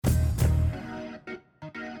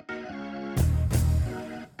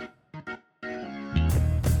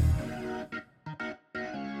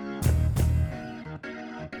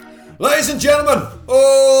Ladies and gentlemen,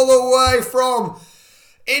 all the way from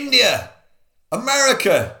India,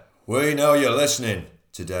 America, we know you're listening.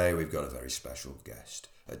 Today we've got a very special guest.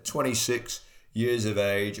 At 26 years of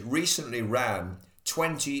age, recently ran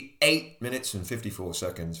 28 minutes and 54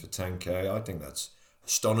 seconds for 10k. I think that's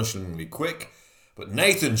astonishingly quick. But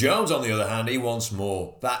Nathan Jones, on the other hand, he wants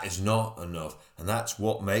more. That is not enough. And that's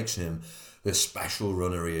what makes him the special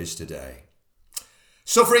runner he is today.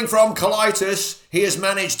 Suffering from colitis, he has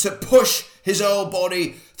managed to push his whole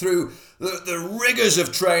body through the rigours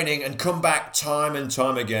of training and come back time and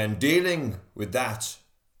time again, dealing with that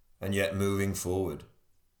and yet moving forward.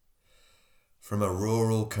 From a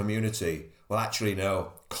rural community, well actually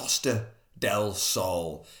no, Costa del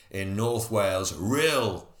Sol in North Wales,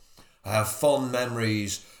 Rhyl. I have fond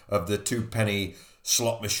memories of the 2-penny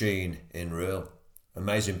slot machine in Rhyl.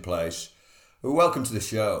 Amazing place. Well, welcome to the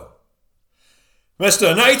show,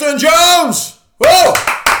 Mr. Nathan Jones! Whoa!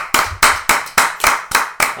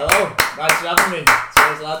 Hello, thanks for having me.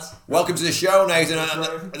 Cheers, lads. Welcome to the show, Nathan.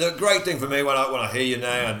 And the great thing for me when I hear you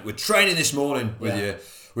now, and we're training this morning with you,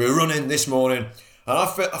 we were running this morning, and I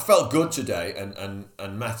felt good today.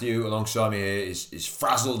 And Matthew alongside me here is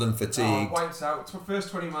frazzled and fatigued. Wiped out. It's my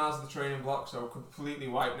first 20 miles of the training block, so completely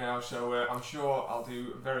wiped now. So I'm sure I'll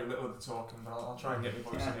do very little of the talking, but I'll try and get my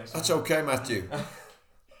voice in here. That's okay, Matthew.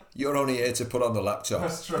 You're only here to put on the laptop.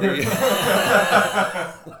 That's true.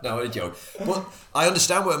 No, a joke. But I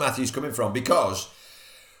understand where Matthew's coming from, because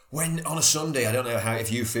when on a Sunday, I don't know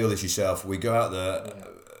if you feel this yourself, we go out there,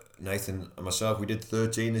 Nathan and myself, we did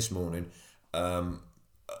 13 this morning.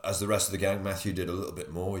 As the rest of the gang, Matthew did a little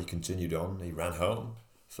bit more. He continued on. He ran home.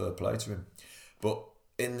 Fair play to him. But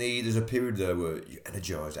there's a period there where you're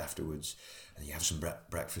energised afterwards, and you have some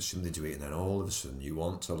breakfast, something to eat, and then all of a sudden you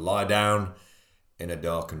want to lie down in a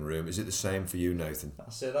darkened room. Is it the same for you, Nathan?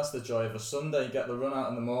 That's it. That's the joy of a Sunday. You get the run out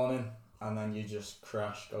in the morning, and then you just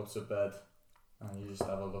crash, go to bed, and you just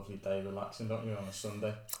have a lovely day relaxing, don't you, on a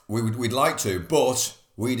Sunday? We'd like to, but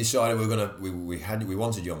we decided we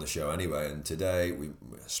wanted you on the show anyway, and today we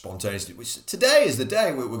spontaneously today is the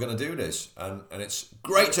day we're going to do this, and it's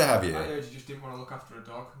great to have you. I heard you just didn't want to look after a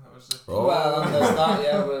dog. That was it. Oh. Well, and there's that.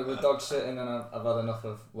 Yeah, we're dog sitting, and I've had enough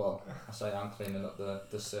of. Well, I say I'm cleaning up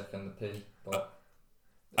the sick and the pee, but.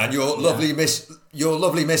 And your lovely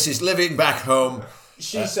missus living back home.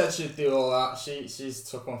 She said she'd do all that. She's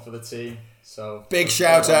took one for the team. So big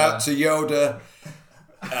shout out to Yoda.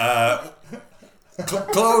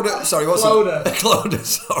 Cloda, sorry, what's Cloda. Cloda,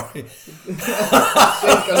 sorry.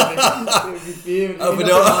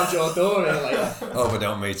 But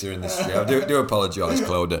don't meet her in the street. I do apologise,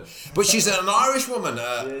 Cloda. But she's an Irish woman.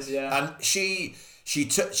 She is, yeah. And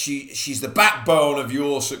she's the backbone of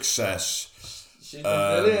your success. She's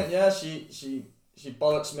been brilliant, yeah. She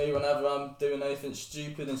bollocks me whenever I'm doing anything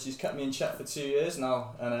stupid, and she's kept me in check for 2 years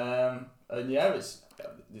now. And yeah, it's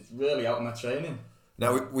really out of my training.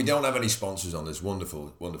 Now, we don't have any sponsors on this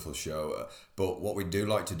wonderful, wonderful show, but what we do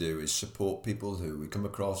like to do is support people who we come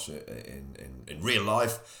across in real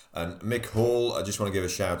life. And Mick Hall, I just want to give a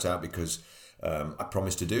shout out because I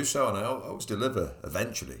promised to do so, and I always deliver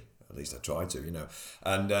eventually. At least I try to, you know.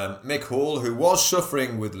 And Mick Hall, who was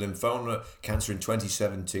suffering with lymphoma cancer in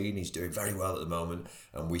 2017, he's doing very well at the moment,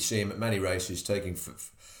 and we see him at many races taking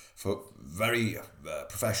for very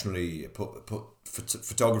professionally put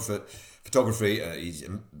photography. He's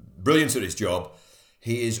brilliant at his job.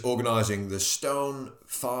 He is organising the Stone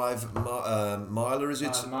 5 miler, is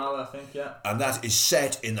it? 5 miler, I think, yeah. And that is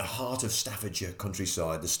set in the heart of Staffordshire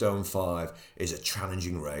countryside. The Stone 5 is a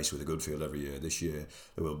challenging race with a good field every year. This year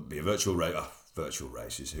there will be a virtual race. Virtual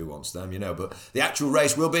races, who wants them, you know? But the actual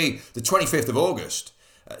race will be the 25th of August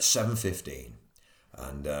at 7:15.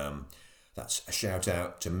 And that's a shout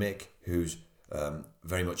out to Mick, who's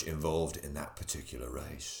very much involved in that particular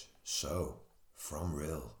race. So, from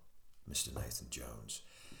Rhyl, Mr. Nathan Jones,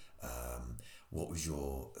 what was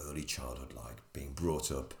your early childhood like, being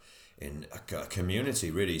brought up in a community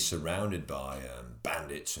really surrounded by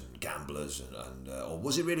bandits and gamblers, and or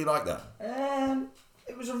was it really like that?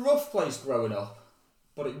 It was a rough place growing up,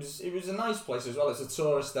 but it was a nice place as well. It's a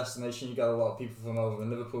tourist destination. You get a lot of people from over in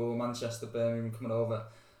Liverpool, Manchester, Birmingham coming over.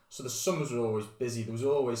 So the summers were always busy. There was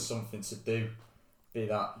always something to do, be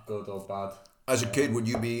that good or bad. As a kid, would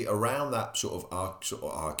you be around that sort of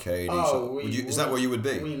arcade? Oh, is that where you would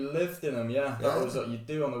be? We lived in them, yeah. That was what you'd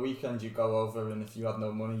do on the weekend. You'd go over, and if you had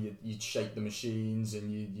no money, you'd shake the machines and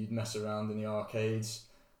you'd mess around in the arcades.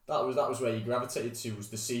 That was where you gravitated to, was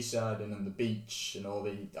the seaside and then the beach and all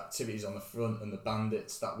the activities on the front and the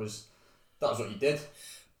bandits. That was what you did.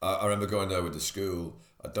 I remember going there with the school.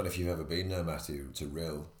 I don't know if you've ever been there, Matthew, to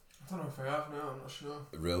Rhyl. I don't know if I have. No, I'm not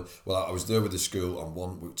sure. Well, I was there with the school on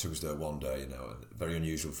one. Took us there one day. Very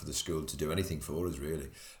unusual for the school to do anything for us really.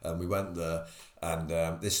 And we went there, and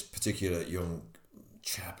this particular young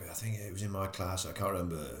chap, I think it was in my class. I can't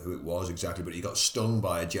remember who it was exactly, but he got stung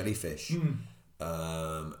by a jellyfish, and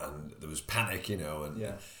there was panic. And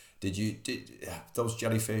Yeah. Did those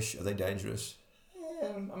jellyfish, are they dangerous? Yeah,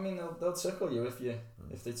 I mean they'll tickle you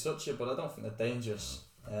if they touch you, but I don't think they're dangerous.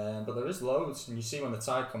 But there is loads, and you see when the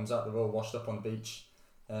tide comes out, they're all washed up on the beach.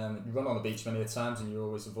 You run on the beach many times, and you're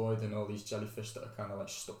always avoiding all these jellyfish that are kind of like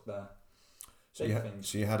stuck there. So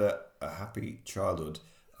you had a happy childhood,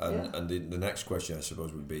 and the next question I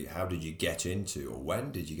suppose would be, how did you get into, or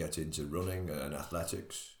when did you get into running and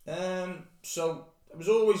athletics? So I was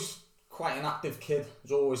always quite an active kid. I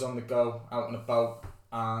was always on the go, out and about.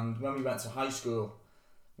 And when we went to high school,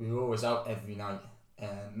 we were always out every night,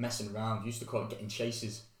 messing around. We used to call it getting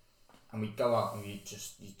chases, and we'd go out and you'd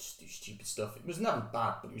just do stupid stuff. It was never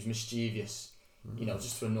bad, but it was mischievous.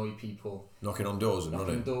 Just to annoy people. Knocking on doors and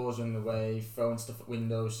running. Knocking doors in the way, throwing stuff at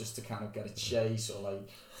windows just to kind of get a chase, or like.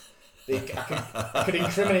 I could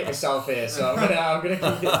incriminate myself here, so I'm gonna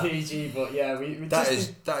keep it PG. But yeah, that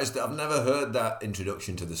is I've never heard that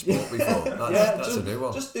introduction to the sport before. That's a new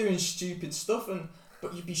one. Just doing stupid stuff,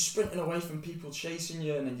 but you'd be sprinting away from people chasing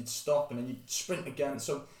you, and then you'd stop, and then you'd sprint again.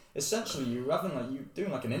 So essentially, you were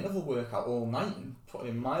doing like an interval workout all night and putting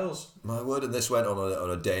in miles. My word, and this went on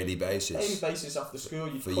a daily basis. Daily basis after school,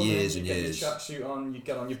 you'd for come years in, and you'd years. Get your tracksuit on, you'd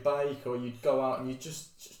get on your bike, or you'd go out and you'd just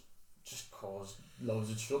cause loads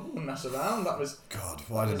of trouble and mess around. That was God.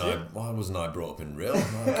 Why wasn't I brought up in real?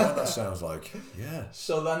 My God, that sounds like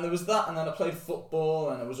So then there was that, and then I played football,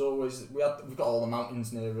 and it was always we've got all the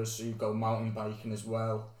mountains near us, so you go mountain biking as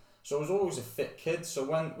well. So I was always a fit kid. So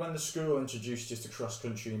when the school introduced us to cross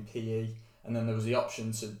country and PE, and then there was the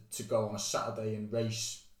option to go on a Saturday and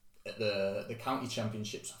race at the county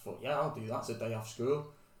championships, I thought, yeah, I'll do that. It's a day off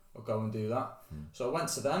school. I'll go and do that. So I went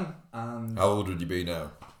to them. And how old would you be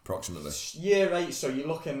now, approximately? Year 8, so you're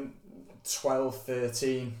looking 12,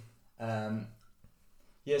 13.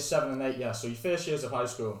 Year 7 and 8, yeah. So your first years of high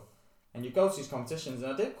school, and you go to these competitions,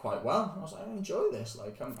 and I did quite well. I was like, I enjoy this.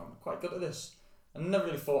 Like I'm quite good at this. And I never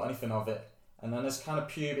really thought anything of it. And then as kind of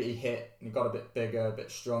puberty hit, and it got a bit bigger, a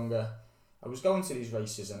bit stronger, I was going to these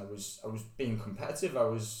races, and I was being competitive. I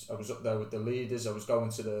was up there with the leaders. I was going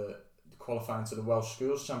to the qualifying to the Welsh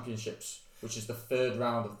Schools Championships, which is the third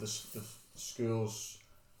round of the schools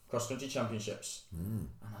cross country championships. And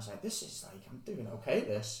I was like, this is like, I'm doing okay at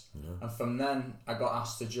this. And from then I got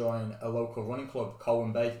asked to join a local running club,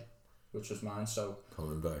 Colwyn Bay, which was mine. So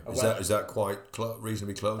Colwyn Bay. Is that quite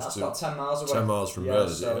reasonably close? That's about 10 miles away. 10 miles from Real,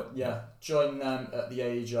 is it? Yeah, joined them at the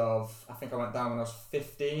age of, I think I went down when I was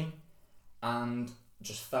 15, and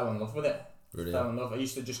just fell in love with it. Really? Fell in love. I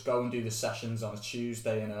used to just go and do the sessions on a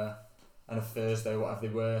Tuesday and a Thursday, whatever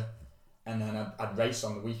they were, and then I'd race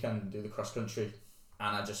on the weekend and do the cross country,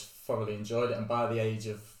 and I just thoroughly enjoyed it. And by the age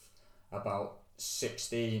of about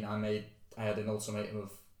 16, I had an ultimatum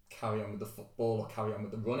of carry on with the football or carry on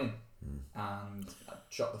with the running, and I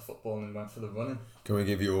dropped the football and went for the running. Can we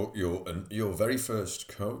give your very first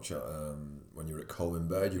coach when you were at Colwyn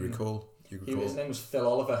Bay? Do you recall? His name was Phil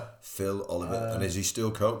Oliver. Phil Oliver, and is he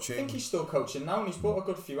still coaching? I think he's still coaching now, and he's brought a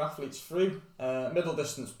good few athletes through, middle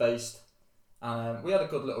distance based. And we had a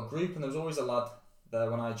good little group, and there was always a lad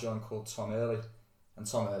there when I joined called Tom Early, and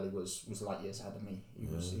Tom Early was light years ahead of me. He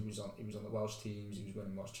was on the Welsh teams. He was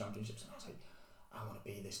winning Welsh championships, and I was like, I want to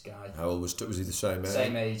be this guy. How old was he? The same age?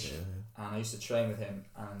 Same age. Yeah. And I used to train with him,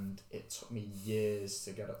 and it took me years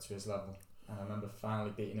to get up to his level. And I remember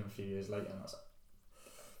finally beating him a few years later, and I was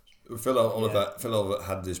like, Phil Oliver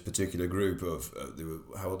had this particular group of they were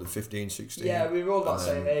how old? 15, 16? Yeah, we were all that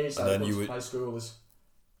same age. And then you would high schoolers.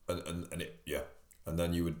 And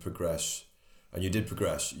then you would progress, and you did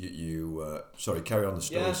progress. You carry on the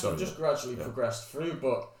story. Yeah, so just gradually progressed through,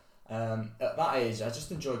 but at that age, I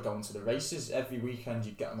just enjoyed going to the races. Every weekend,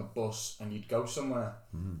 you'd get on a bus and you'd go somewhere,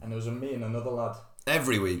 and there was me and another lad.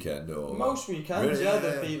 Every weekend, or most weekends, really? Yeah.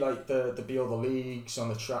 There'd be like there'd be all the leagues on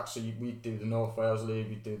the track. So we'd do the North Wales League,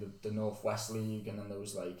 we'd do the North West League, and then there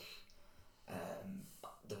was like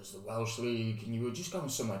there was the Welsh League, and you were just going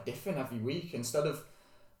somewhere different every week. Instead of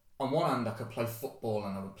on one hand, I could play football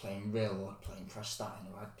and I would play in Rill, or I'd play in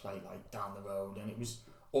Prestatyn, or I'd play like down the road, and it was,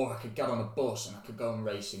 or I could get on a bus and I could go and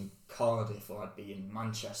race in Cardiff, or I'd be in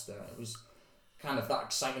Manchester. It was kind of that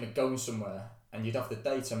excitement of going somewhere, and you'd have the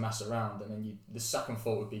day to mess around, and then the second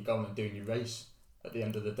thought would be going and doing your race at the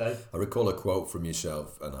end of the day. I recall a quote from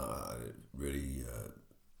yourself, and I really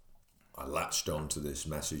I latched on to this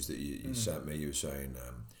message that you sent me. You were saying,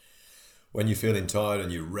 when you're feeling tired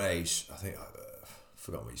and you race, I think I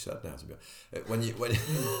forgot what you said now. To be honest. When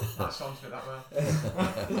That sounds a bit that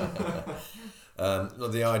way. no,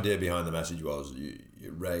 the idea behind the message was you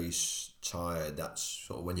race tired. That's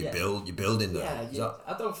sort of when you build. You're building that. Yeah,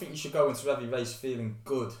 I don't think you should go into every race feeling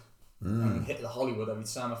good and hit the Hollywood every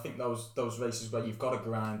time. I think those races where you've got to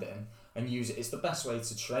grind it and use it. It's the best way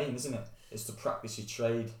to train, isn't it? It's to practice your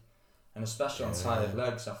trade, and especially on tired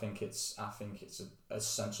legs. I think it's an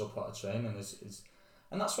essential part of training.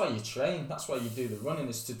 And that's why you train. That's why you do the running,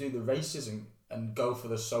 is to do the races and go for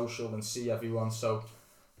the social and see everyone. So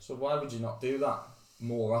why would you not do that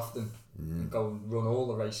more often and go and run all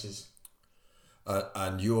the races?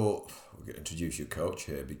 And we're going to introduce your coach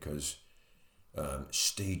here because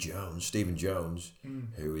Stephen Jones,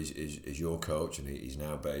 who is your coach, and he's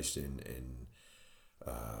now based in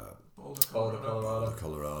Boulder,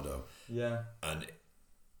 Colorado. Yeah. And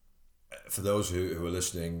for those who are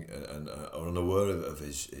listening and are unaware of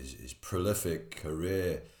his prolific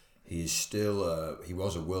career, he is still he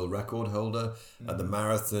was a world record holder at the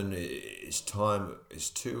marathon. His time is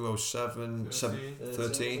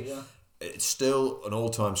 2:07.13. Yeah. It's still an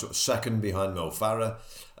all-time sort of second behind Mo Farah.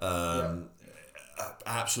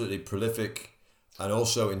 Absolutely prolific, and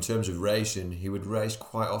also in terms of racing, he would race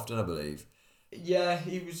quite often, I believe. Yeah,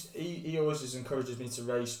 he always just encourages me to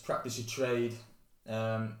race, practice your trade.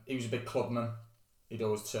 He was a big clubman. He'd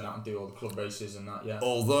always turn out and do all the club races and that, yeah.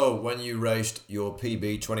 Although when you raced your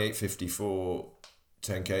PB 28:54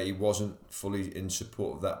 10k, he wasn't fully in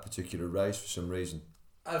support of that particular race for some reason.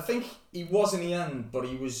 I think he was in the end, but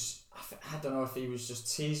he was, I don't know if he was just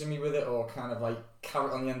teasing me with it or kind of like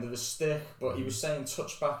carrot on the end of the stick, but he was saying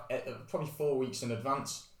touch back probably 4 weeks in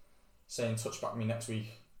advance, saying touch back me next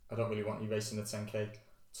week. I don't really want you racing the 10k,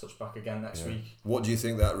 touch back again next week. What do you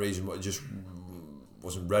think that reason was? Just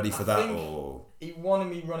wasn't ready for that, or he wanted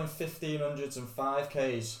me running 1500s and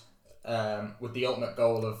 5ks with the ultimate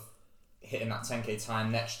goal of hitting that 10k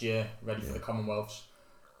time next year, ready for the Commonwealths.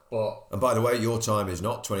 And by the way, your time is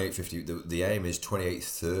not 28:50. The aim is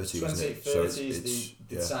 28:30. 28:30 is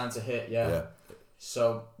the time to hit. Yeah.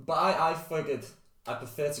 So, but I figured I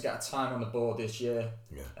prefer to get a time on the board this year,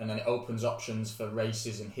 and then it opens options for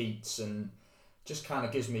races and heats, and just kind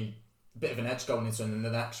of gives me a bit of an edge going into the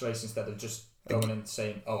next race instead of just going and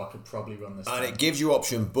saying, "Oh, I could probably run this." And it gives you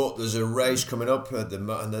option, but there's a race coming up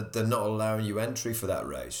and they're not allowing you entry for that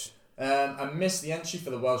race. I missed the entry for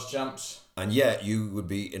the Welsh Champs. And yet you would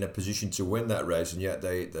be in a position to win that race, and yet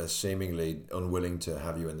they're seemingly unwilling to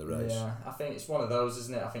have you in the race. Yeah, I think it's one of those,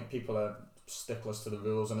 isn't it? I think people are sticklers to the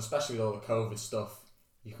rules, and especially with all the COVID stuff,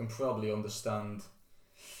 you can probably understand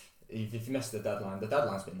if you missed the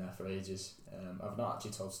deadline's been there for ages. I've not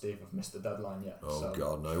actually told Steve I've missed the deadline yet. Oh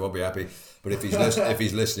God, no, he won't be happy. But if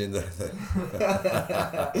he's listening,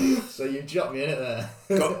 so you dropped me in it there.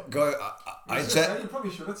 Go. You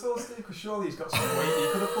probably should have told Steve, because surely he's got some weight he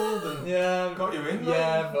could have pulled and got you in.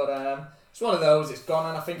 Yeah, but it's one of those. It's gone,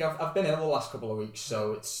 and I think I've been ill the last couple of weeks,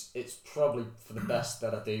 so it's probably for the best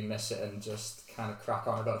that I do miss it and just kind of crack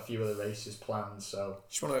on. I've got a few other races planned, so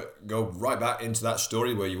just want to go right back into that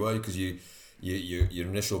story where you were, because your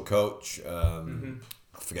initial coach, I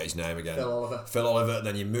forget his name again, Phil Oliver, and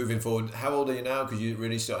then you're moving forward. How old are you now? Because you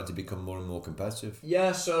really started to become more and more competitive.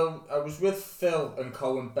 Yeah, so I was with Phil and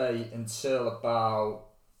Colin Bay until about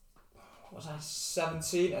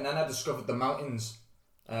 17, and then I discovered the mountains.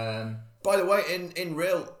 By the way, in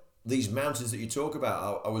real, these mountains that you talk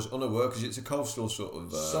about, I was unaware, because it's a coastal sort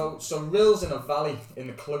of... So Ril's in a valley, in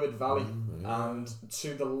the Clwyd Valley, and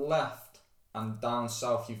to the left and down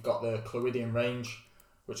south you've got the Clwydian Range,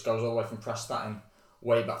 which goes all the way from Prestatyn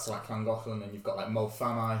way back to like Llangollen, and you've got like Moel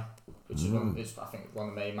Famau, which is I think one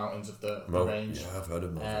of the main mountains of the range. Yeah, I've heard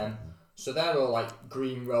of Moel. So they're all like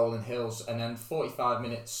green rolling hills, and then 45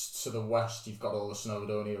 minutes to the west you've got all the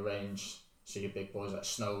Snowdonia Range, so your big boys like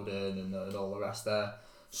Snowdon and all the rest there.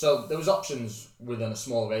 So there was options within a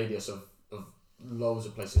small radius of loads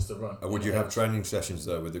of places to run. Would you have training sessions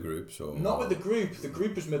there with the groups? Or not with the group. The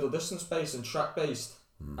group was middle distance based and track based.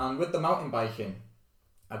 And with the mountain biking,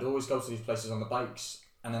 I'd always go to these places on the bikes.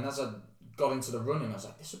 And then as I got into the running, I was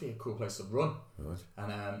like, this would be a cool place to run. Right.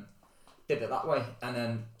 And did it that way. And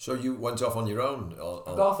then... So you went off on your own?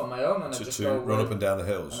 I got off on my own, and to, I just to go... run up and down the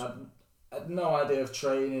hills? And I had no idea of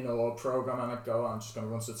training or programming. I'd go, I'm just going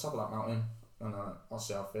to run to the top of that mountain, and I'll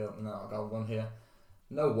see how I feel, and then I'll go run here.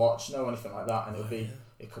 No watch, no anything like that, and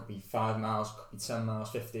it could be 5 miles, could be 10 miles,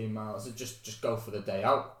 15 miles. I'd just go for the day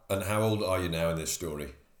out. And how old are you now in this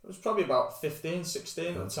story? It was probably about 15, 16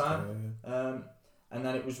 at the time. And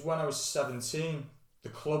then it was when I was 17, the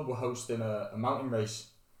club were hosting a mountain race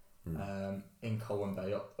in Colwyn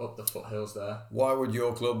Bay, up the foothills there. Why would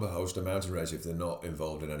your club host a mountain race if they're not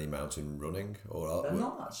involved in any mountain running? They're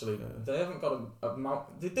not actually. Yeah. They haven't got a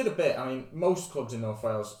mount. They did a bit. I mean, most clubs in North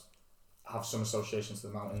Wales have some association to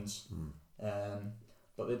the mountains,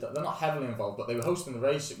 but they're not heavily involved. But they were hosting the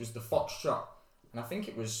race. It was the Foxtrot, and I think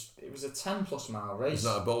it was a 10+ mile race. Is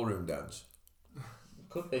that a ballroom dance?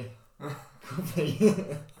 Could be. Could be.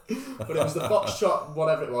 But it was the Foxtrot,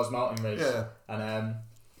 whatever it was, mountain race. Yeah.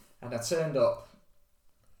 And I turned up,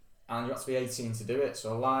 and you had to be 18 to do it.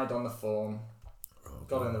 So I lied on the form,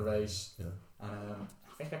 got in the race, and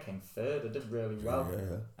I think I came third. I did really well.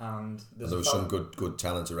 Yeah. And there was some good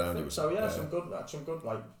talent around you. So some good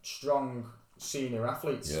like strong senior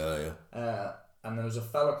athletes. Yeah. And there was a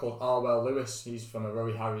fella called Arwell Lewis. He's from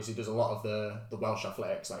Rory Harries. He does a lot of the Welsh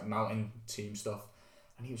athletics, like mountain team stuff.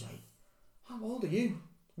 And he was like, "How old are you?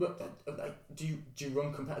 Like, do you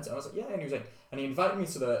run competitive?" I was like, "Yeah." And he was like, and he invited me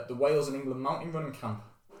to the Wales and England mountain running camp.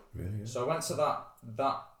 Really? Yeah. So I went to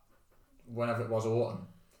that whenever it was autumn,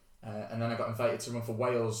 and then I got invited to run for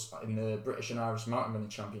Wales in the British and Irish mountain running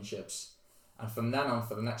championships. And from then on,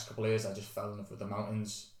 for the next couple of years, I just fell in love with the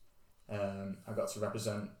mountains. I got to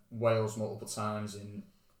represent Wales multiple times in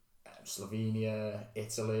Slovenia,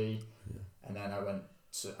 Italy, and then I went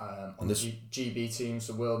to on the GB teams,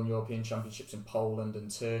 the World and European Championships in Poland and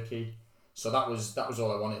Turkey. So that was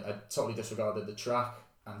all I wanted. I totally disregarded the track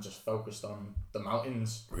and just focused on the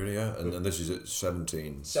mountains. Really, yeah. And this is at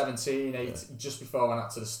 17. 17, 18, just before I went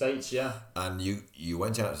out to the States, yeah. And you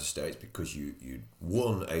went out to the States because you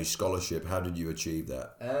won a scholarship. How did you achieve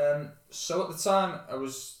that? So at the time, I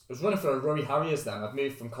was running for Rory Harriers then. I'd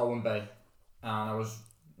moved from Colwyn Bay, and I was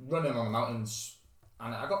running on the mountains,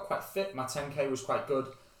 and I got quite fit. My 10k was quite good,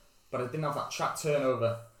 but I didn't have that track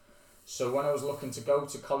turnover. So when I was looking to go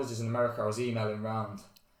to colleges in America, I was emailing round,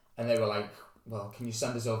 and they were like, "Well, can you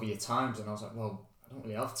send us over your times?" And I was like, "Well, I don't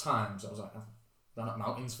really have times." I was like, "I've run up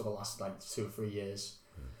mountains for the last 2 or 3 years."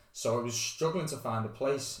 So I was struggling to find a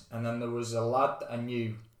place, and then there was a lad that I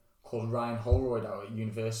knew called Ryan Holroyd out at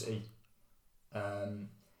university, and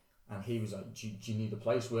he was like, do you need a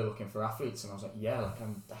place? We're looking for athletes. And I was like, yeah,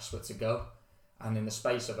 I'm desperate to go. And in the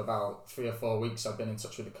space of about 3 or 4 weeks, I've been in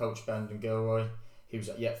touch with the coach, Brendan Gilroy. He was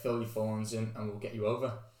like, yeah, fill your forms in and we'll get you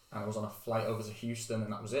over. And I was on a flight over to Houston,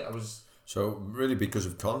 and that was it. So really, because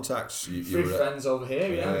of contacts, you through were friends over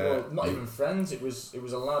here, yeah. Well, not even friends. It was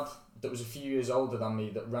a lad that was a few years older than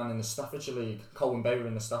me that ran in the Staffordshire League. Colwyn Bay were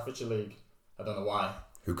in the Staffordshire League. I don't know why.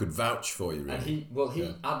 Who could vouch for you, really? And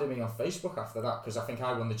he added me on Facebook after that, because I think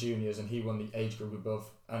I won the juniors and he won the age group above.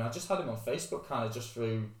 And I just had him on Facebook kind of just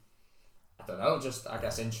through, I don't know, just I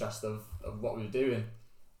guess interest of what we were doing.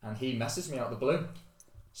 And he messaged me out of the blue.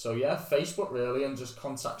 So yeah, Facebook really, and just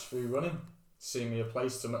contacts through running. See me a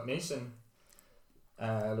place to McNeese in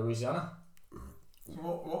Louisiana. So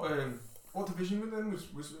what division were then? Was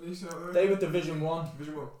McNeese out there? They were Division 1.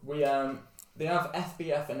 Division 1. We they have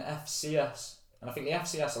FBF and FCS. And I think the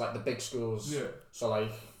FCS are like the big schools. Yeah. So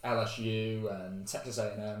like LSU and Texas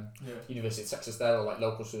A&M, University of Texas, they're all like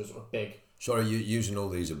local schools that were big. Sorry, you using all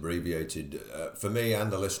these abbreviated. For me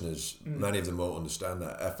and the listeners, many of them won't understand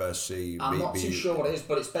that. FSC. I'm not too sure what it is,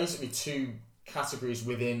 but it's basically 2 categories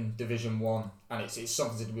within Division 1, and it's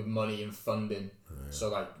something to do with money and funding. So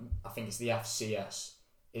like, I think it's the FCS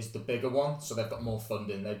is the bigger one, so they've got more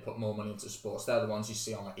funding, they put more money into sports. They're the ones you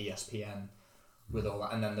see on like ESPN with all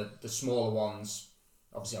that, and then the smaller ones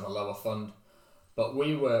obviously have a lower fund. But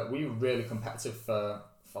we were really competitive for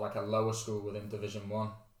like a lower school within Division 1.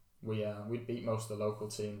 We beat most of the local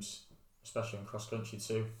teams, especially in cross country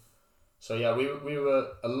too. So yeah, we were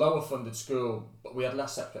a lower funded school, but we had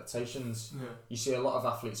less expectations. Yeah. You see a lot of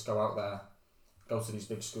athletes go out there, go to these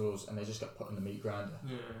big schools, and they just get put in the meat grinder.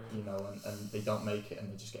 Yeah. You know, and they don't make it,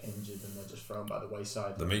 and they just get injured, and they're just thrown by the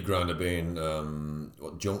wayside. The meat grinder being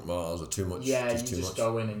junk miles or too much. Yeah, you just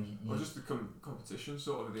go in and or just the competition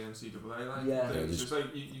sort of the NCAA. Like, yeah. It's just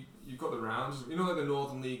like you've got the rounds. You know, like the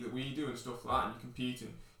Northern League that we do and stuff like that. And you compete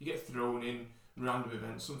and you get thrown in random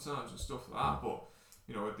events sometimes and stuff like that. But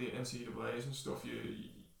you know, at the NCAAs and stuff,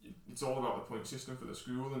 it's all about the point system for the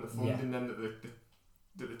school and the funding then that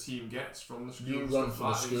the team gets from the school. You run for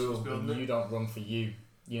the school, and you don't run for you.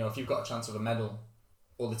 You know, if you've got a chance of a medal,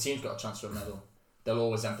 or the team's got a chance for a medal, they'll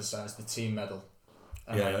always emphasise the team medal.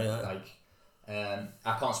 And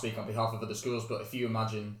I can't speak on behalf of other schools, but if you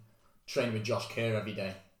imagine training with Josh Kerr every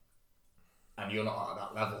day, and you're not at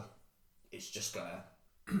that level, it's just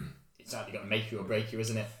it's either gonna make you or break you,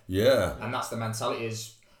 isn't it? Yeah. And that's the mentality.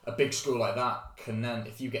 Is a big school like that can then,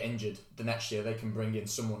 if you get injured, the next year they can bring in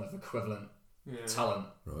someone of equivalent talent.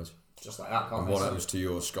 Right. Just like that. And what happens to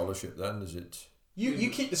your scholarship then? Is it? You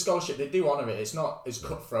keep the scholarship. They do honour it. It's not as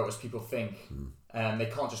cutthroat as people think.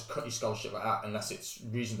 They can't just cut your scholarship like that unless it's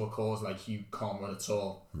reasonable cause, like you can't run at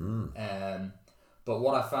all. But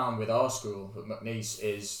what I found with our school at McNeese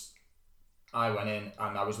is I went in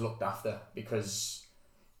and I was looked after because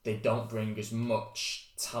they don't bring as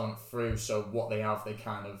much talent through. So what they have, they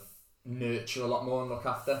kind of nurture a lot more and look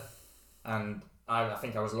after. And I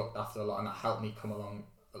think I was looked after a lot, and that helped me come along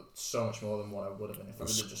so much more than what I would have been if I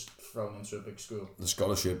would have just thrown into a big school. The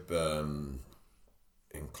scholarship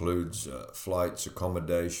includes flights,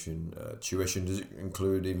 accommodation, tuition. Does it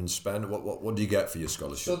include even spend? What do you get for your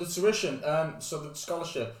scholarship? So the tuition, so the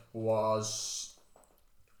scholarship was,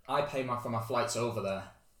 I pay for my flights over there,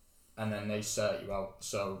 and then they cert you out.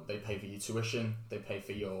 So they pay for your tuition, they pay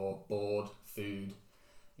for your board, food.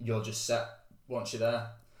 You're just set once you're there.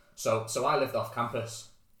 So I lived off campus,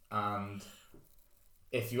 and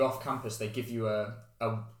if you're off campus, they give you a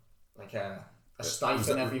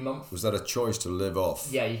stipend every month. Was that a choice to live off?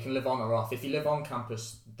 Yeah, you can live on or off. If you live on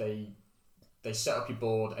campus, they set up your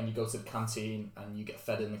board and you go to the canteen and you get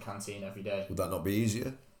fed in the canteen every day. Would that not be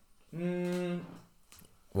easier?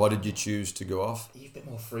 Why did you choose to go off? You have a bit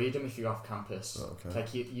more freedom if you're off campus. Oh, okay.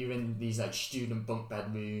 Like you're in these like student bunk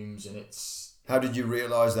bedrooms, and it's. How did you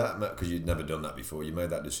realise that? Because you'd never done that before. You made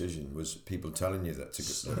that decision. Was people telling you that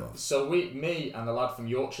to go off? So me and the lad from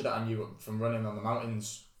Yorkshire that I knew from running on the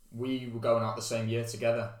mountains, we were going out the same year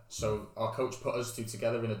together. So our coach put us two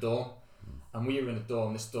together in a dorm, and we were in a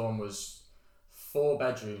dorm. This dorm was 4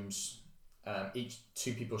 bedrooms. Each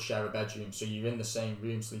 2 people share a bedroom, so you're in the same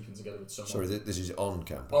room sleeping together with someone. Sorry, this is on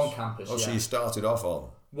campus? On campus, Oh, yeah. so you started off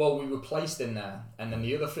on? Well, we were placed in there, and then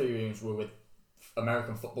the other 3 rooms were with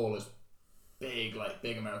American footballers, big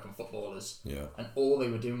American footballers. Yeah. And all they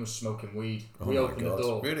were doing was smoking weed. Oh We my opened God. the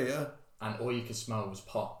door, Really, yeah? and all you could smell was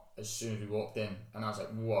pot as soon as we walked in, and I was like,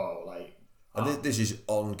 whoa, like. And this is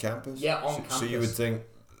on campus? Yeah, on so, campus. So you would think...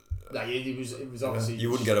 Like it was obviously.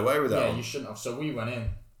 You wouldn't get away with that. Yeah, one. you shouldn't have. So we went in.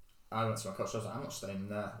 I went to my coach. I was like, I'm not staying in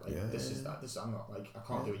there. Like Yeah, this is yeah. that. This I'm not like I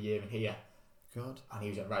can't do a year in here. God. And he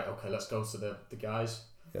was like, right, okay, let's go to the guys.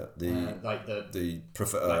 Yeah, Like the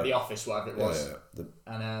like the office, whatever it was. Yeah,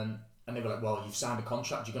 And they were like, well, you've signed a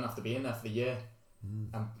contract. You're gonna have to be in there for the year.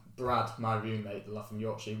 And Brad, my roommate, the lad from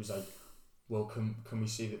Yorkshire, he was like, well, can we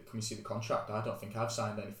see the contract? I don't think I've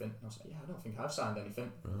signed anything. And I was like, yeah, I don't think I've signed anything.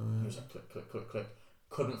 And he was like, click.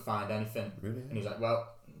 Couldn't find anything. Really? And he was like, well,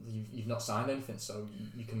 you've not signed anything, so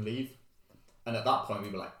you can leave. And at that point, we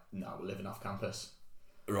were like, no, we're living off campus.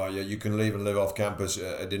 Right, yeah, you can leave and live off campus.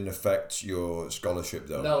 It didn't affect your scholarship,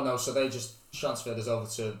 though? No, so they just transferred us over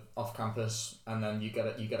to off campus, and then you get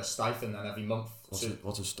a stipend then every month.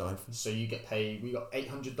 What's a stipend? So you get paid, we got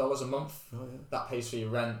 $800 a month. Oh, yeah. That pays for your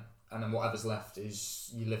rent, and then whatever's left is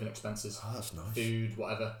your living expenses. Oh, that's nice. Food,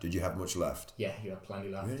 whatever. Did you have much left? Yeah, you had plenty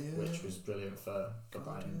left, Really? Yeah. which was brilliant for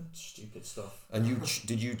buying stupid stuff. And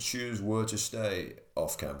did you choose where to stay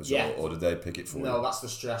off campus, Yeah. or did they pick it for you? No, that's the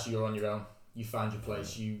stress. You're on your own. You find your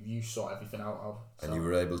place. You sort everything out. And you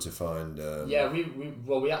were able to find... Yeah,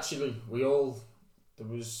 we all... There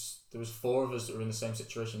was 4 of us that were in the same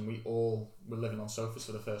situation. We all were living on sofas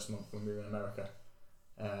for the first month when we were in America.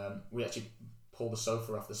 We actually pulled the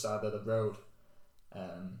sofa off the side of the road,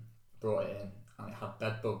 brought it in, and it had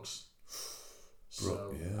bed bugs.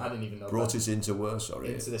 So I didn't even know. Brought it into where,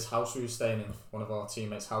 sorry? Into this house we were staying in, one of our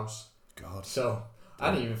teammates' house. God. So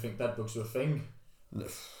I didn't even think bed bugs were a thing. Yeah.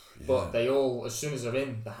 But they all, as soon as they're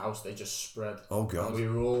in the house, they just spread. Oh, God. And we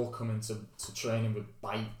were all coming to training with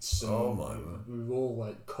bites. And Oh, my word. we were all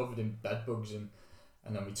like covered in bed bugs, and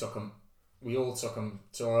then we all took them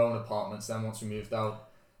to our own apartments. Then once we moved out,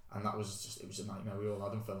 and that was it was a nightmare. We all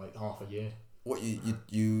had them for like half a year. What,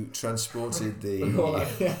 you transported the We were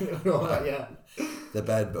all like, yeah. the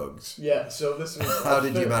bed bugs? Yeah, so this was... How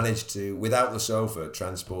did you manage to, without the sofa,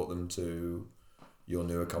 transport them to your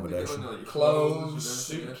new accommodation? Clothes,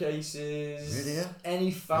 suitcases, Really, yeah?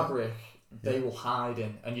 any fabric they will hide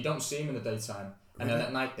in, and you don't see them in the daytime. And then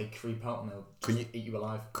at night they creep out and they'll eat you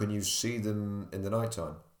alive. Can you see them in the night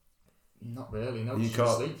time? Not really, no. You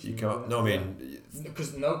can't. You can't. No, I mean,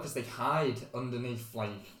 because they hide underneath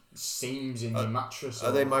like seams in your mattress.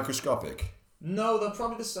 Are they microscopic? No, they're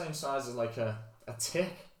probably the same size as like a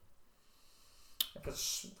tick.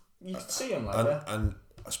 You can see them like that. And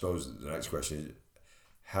I suppose the next question is,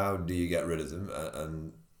 how do you get rid of them?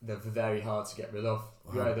 And they're very hard to get rid of.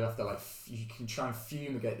 You either have to you can try and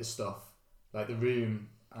fumigate the stuff, like the room.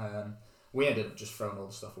 We ended up just throwing all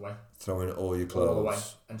the stuff away. Throwing all your All away.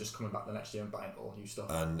 clothes. And just coming back the next year and buying all new stuff.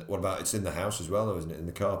 And what about, it's in the house as well, though, isn't it? In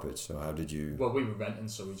the carpet. So how did you... Well, we were renting,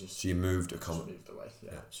 so we just... So you moved just moved away,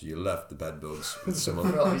 yeah. So you left the bed bugs with So someone.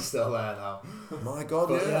 we're probably still there now. My God,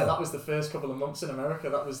 But yeah. that was the first couple of months in America.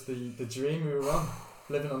 That was the dream we were on.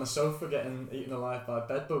 Living on a sofa, getting eaten alive by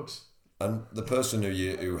bed bugs. And the person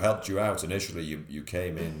who helped you out initially, you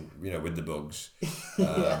came in, with the bugs.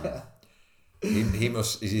 Yeah.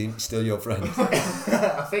 Is he still your friend?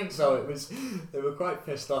 I think so. They were quite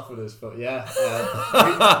pissed off with us, but yeah,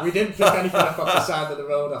 we didn't pick anything up off the side of the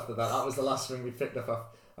road after that. That was the last thing we picked up off,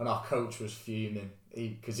 and our coach was fuming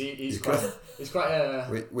because he's quite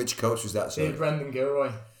Which coach was that? Sorry? Brendan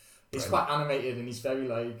Gilroy. He's quite animated and he's very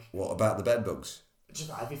like. What about the bed bugs? Just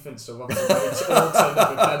about everything. So obviously it's all turned up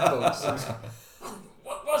with bed bugs. And he's like,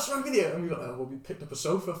 What's wrong with you? And we were like, oh, well, we picked up a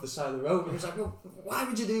sofa off the side of the road. And he was like, well, why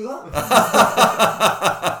would you do that?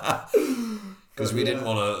 Because we didn't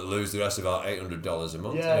want to lose the rest of our $800 a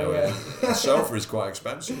month. Yeah. A sofa is quite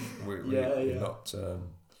expensive. Yeah. Not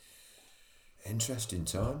interesting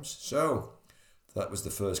times. So that was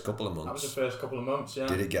the first couple of months. That was the first couple of months, yeah.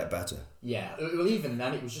 Did it get better? Yeah. Well, even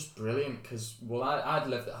then, it was just brilliant because, well, I'd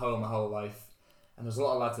lived at home my whole life and there's a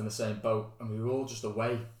lot of lads in the same boat and we were all just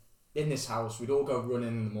away in this house. We'd all go running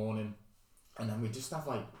in the morning and then we'd just have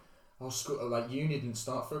like, our school, like uni didn't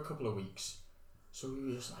start for a couple of weeks. So we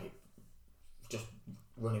were just like, just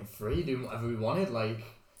running free, doing whatever we wanted, like,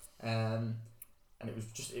 and it was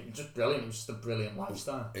just brilliant. It was just a brilliant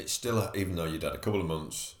lifestyle. It's still, even though you'd had a couple of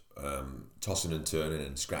months tossing and turning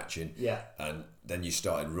and scratching, yeah, and then you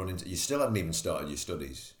started running. You still hadn't even started your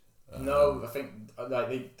studies. No, I think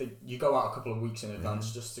like you go out a couple of weeks in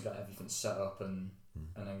advance just to get everything set up and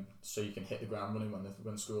then so you can hit the ground running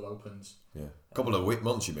when school opens. Yeah, a couple of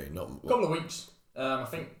months. You mean not? A couple of weeks. I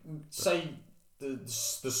think say the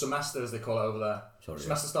semester as they call it over there.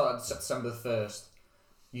 Semester started September 1st.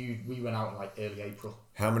 We went out in like early April.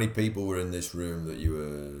 How many people were in this room that you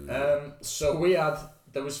were? So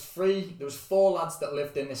there was 4 lads that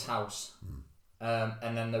lived in this house,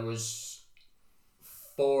 and then there was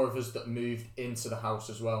 4 of us that moved into the house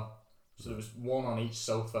as well. So there was 1 on each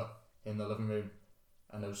sofa in the living room,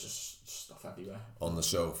 and there was just stuff everywhere. On the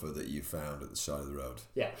sofa that you found at the side of the road?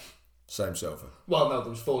 Yeah. Same sofa? Well, no, there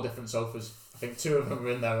was 4 different sofas. I think 2 of them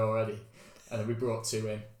were in there already, and then we brought 2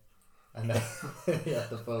 in, and then yeah,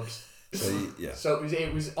 the bugs. So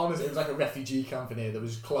it was honestly, it was like a refugee camp in here. There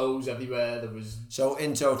was clothes everywhere. There was. So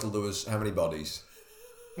in total, there was how many bodies?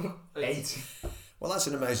 8. Well, that's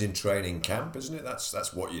an amazing training camp, isn't it?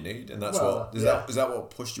 That's what you need, and that's is that what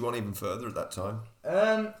pushed you on even further at that time?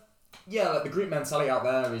 Yeah, like the group mentality out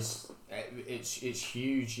there it's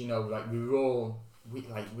huge. You know, like we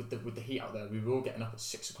like with the heat out there, we were all getting up at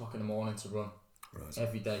 6 o'clock in the morning to run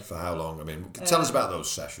every day. For how long? I mean, tell us about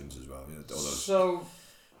those sessions as well.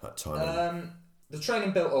 That time. The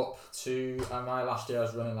training built up to my last year. I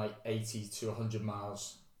was running like 80 to 100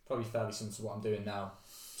 miles, probably fairly similar to what I'm doing now.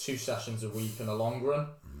 2 sessions a week and a long run.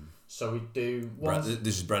 So we do one.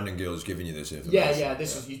 This is Brendan Gill's giving you this information. Yeah.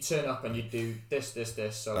 This is you turn up and you do this.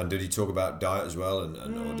 So. And did he talk about diet as well,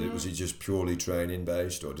 or was he just purely training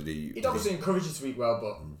based, or did he? He'd obviously encourage you to eat well,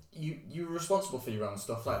 but you're responsible for your own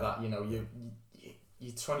stuff like that. You know,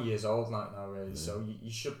 you're 20 years old now really, so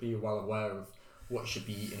you should be well aware of what you should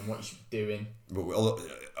be eating and what you should be doing. But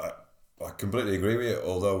I completely agree with you.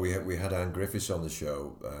 Although we had Anne Griffiths on the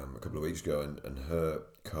show a couple of weeks ago, and her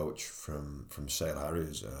coach from Sale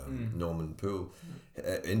Harriers, Norman Poole.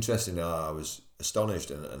 Interestingly, I was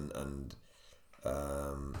astonished and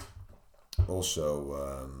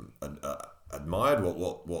also admired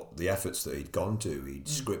what the efforts that he'd gone to. He'd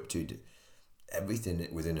scripted everything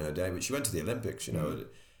within her day. But she went to the Olympics,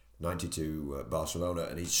 '92 Barcelona,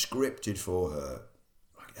 and he scripted for her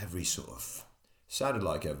like every sort of. Sounded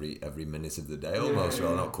like every minute of the day almost.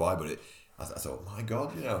 Well, not quite, but I thought, my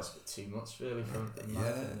God, It's a bit too much, really.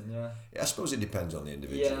 I suppose it depends on the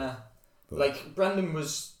individual. Yeah, but like Brendan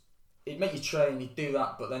he'd make you train, he'd do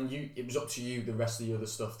that, but then it was up to you the rest of the other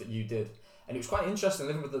stuff that you did, and it was quite interesting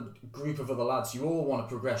living with a group of other lads. You all want to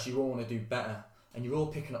progress, you all want to do better, and you're all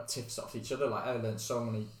picking up tips off each other. Like I learned so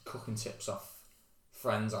many cooking tips off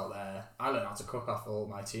friends out there. I learned how to cook off all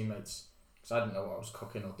my teammates because I didn't know what I was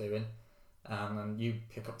cooking or doing. And you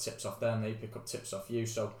pick up tips off them, they pick up tips off you.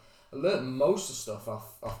 So I learnt most of the stuff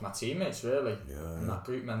off my teammates, really, and that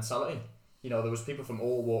group mentality. You know, there was people from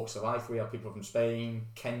all walks of life. We had people from Spain,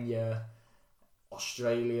 Kenya,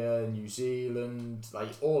 Australia, New Zealand, like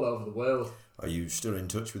all over the world. Are you still in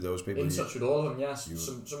touch with those people? In touch with all of them, yes.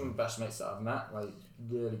 Some of the best mates that I've met, like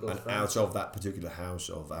really good friends. And out of that particular house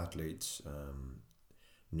of athletes,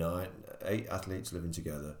 8 athletes living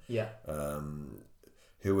together. Yeah.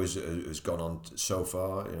 Who has gone on so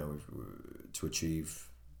far, to achieve?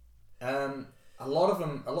 A lot of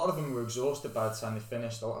them were exhausted by the time they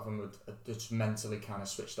finished. A lot of them were just mentally kind of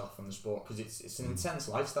switched off from the sport because it's an intense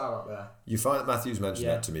lifestyle out there. You find that Matthew's mentioned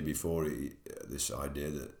that to me before. This idea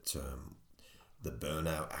that the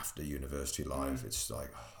burnout after university life, it's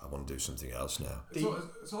like, I want to do something else now.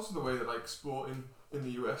 It's also the way that like sporting in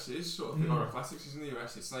the US is sort of thing, or athletics is in the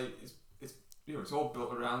US. It's like it's it's all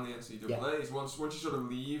built around the NCAA. Once you sort of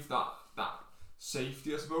leave that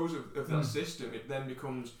safety, I suppose, of that system, it then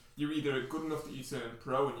becomes, you're either good enough that you turn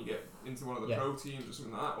pro and you get into one of the pro teams or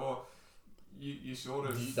something like that, or you sort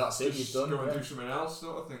of that's it, you've done, go and do something else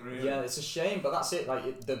sort of thing, really. Yeah, it's a shame, but that's it.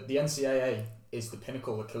 Like the NCAA is the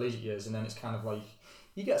pinnacle of collegiate years, and then it's kind of like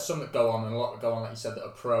you get some that go on and a lot that go on, like you said, that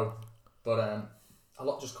are pro, but a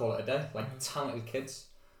lot just call it a day. Like talented kids.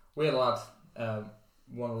 We had a lad,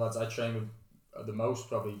 one of the lads I trained with the most,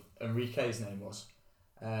 probably Enrique's name was.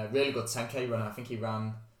 Really good 10k runner. I think he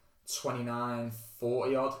ran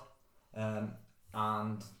 29:40 odd, and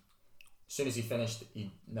as soon as he finished,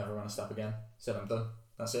 he never ran a step again. Said, I'm done.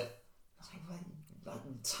 That's it. I was like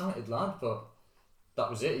talented lad, but that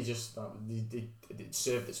was it. He just it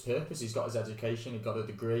served its purpose. He's got his education. He got a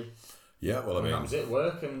degree. Yeah, well, I mean, that was it.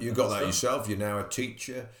 Work and you got that yourself. You're now a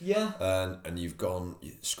teacher. Yeah. And you've gone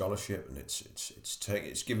scholarship, and it's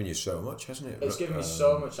given you so much, hasn't it? It's given me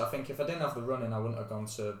so much. I think if I didn't have the running, I wouldn't have gone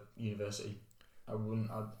to university. I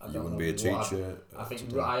wouldn't. You wouldn't be a teacher. I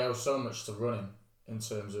think I owe so much to running in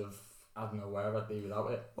terms of I don't know where I'd be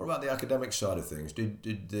without it. What about the academic side of things? Did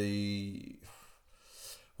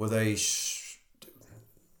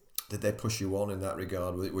they push you on in that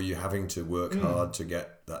regard? Were you having to work hard to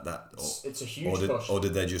get that? It's a huge push. Or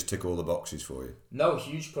did they just tick all the boxes for you? No,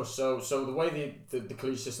 huge push. So the way the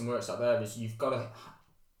collegiate system works out there is you've got to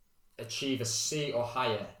achieve a C or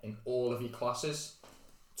higher in all of your classes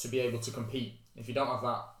to be able to compete. If you don't have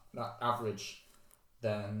that average,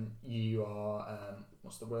 then you are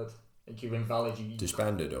what's the word? Like you're invalid.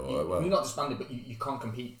 Disbanded you're not disbanded, but you can't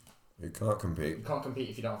compete. You can't compete. You can't compete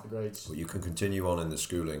if you don't have the grades. But you can continue on in the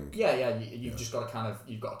schooling. Yeah. You've just got to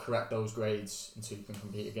you've got to correct those grades until you can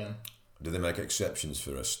compete again. Do they make exceptions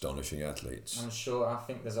for astonishing athletes? I'm sure. I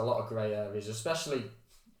think there's a lot of grey areas, especially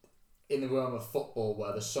in the realm of football,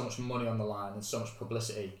 where there's so much money on the line and so much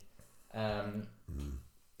publicity. I'm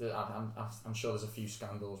sure there's a few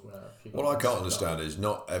scandals where people. What I can't understand is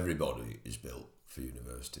not everybody is built for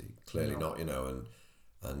university. Clearly not.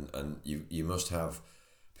 And you must have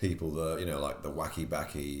people that like the wacky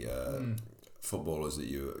backy footballers that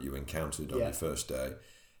you encountered on your first day,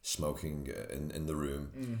 smoking in the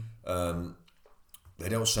room. They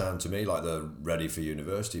don't sound to me like they're ready for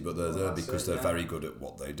university, but they're there because they're very good at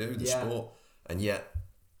what they do, the sport, and yet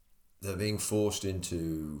they're being forced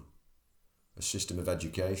into a system of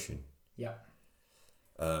education. Yeah.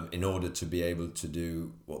 In order to be able to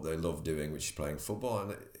do what they love doing, which is playing football,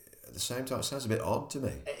 and at the same time, it sounds a bit odd to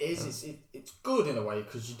me. It is. It's good in a way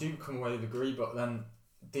because you do come away with a degree, but then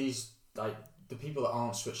these the people that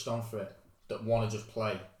aren't switched on for it, that want to just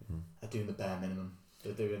play, are doing the bare minimum.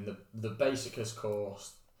 They're doing the basicest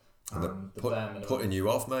course. And the bare minimum. Putting you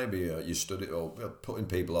off, maybe you study, or putting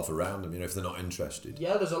people off around them. If they're not interested.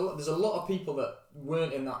 Yeah, there's a lot of people that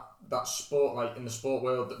weren't in that sport, like in the sport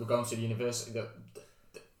world, that were going to the university that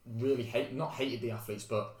really hated the athletes,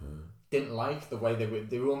 but didn't like the way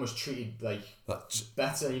they were almost treated like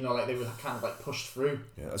better, like they were kind of like pushed through.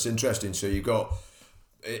 Yeah, that's interesting. So you got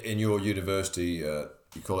in your university, you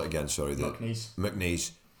call it again, sorry,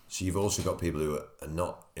 McNeese. So you've also got people who are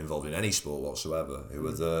not involved in any sport whatsoever, who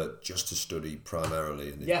are there just to study primarily,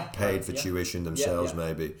 and they paid for tuition themselves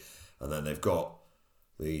maybe, and then they've got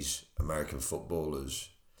these American footballers.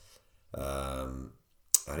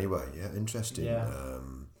 Anyway, interesting.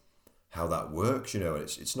 How that works,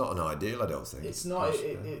 it's not an ideal, I don't think. It's not.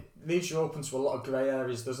 It leaves you open to a lot of grey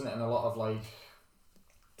areas, doesn't it? And a lot of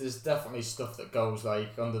there's definitely stuff that goes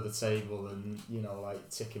under the table, and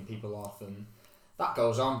ticking people off, and that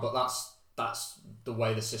goes on. But that's the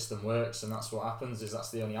way the system works, and that's what happens.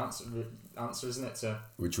 That's the only answer, isn't it?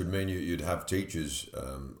 Which would mean you'd have teachers,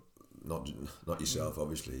 not yourself,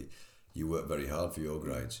 obviously. You work very hard for your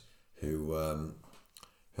grades, who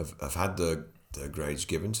have had their grades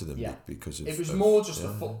given to them because of... It was more just the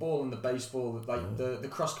football and the baseball, the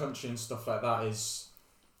cross country and stuff like that is...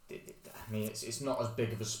 it's not as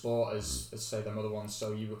big of a sport as say them other ones,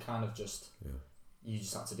 so you were kind of just... You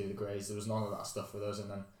just had to do the grades. There was none of that stuff with us, and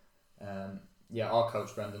then... our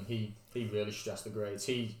coach, Brendan, he really stressed the grades.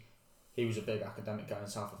 He was a big academic guy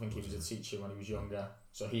himself. I think he was a teacher when he was younger,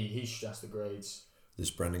 so he stressed the grades. There's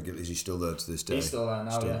Brendan Gill. Is he still there to this day? He's still there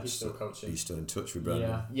now. He's still coaching. He's still in touch with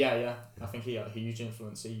Brendan. Yeah. I think he had a huge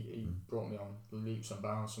influence. He brought me on leaps and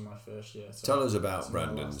bounds from my first year. Tell us about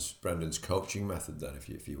Brendan's coaching method then,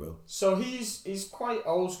 if you will. So he's quite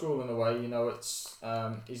old school in a way. It's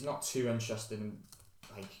he's not too interested in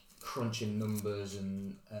like crunching numbers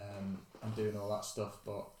and doing all that stuff.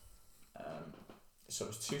 But so it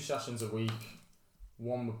was 2 sessions a week.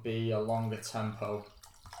 One would be a longer tempo,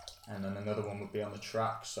 and then another one would be on the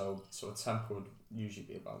track. So a tempo would usually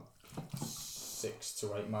be about 6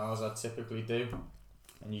 to 8 miles. I'd typically do,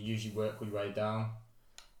 and you usually work your way down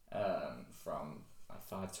from like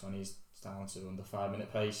 5:20s down to under 5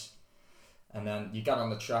 minute pace, and then you get on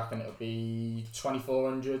the track and it'll be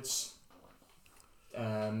 2400s,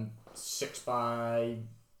 6 by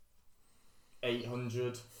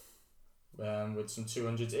 800, with some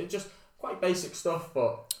 200s. It just quite basic stuff,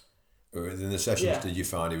 but in the sessions, did you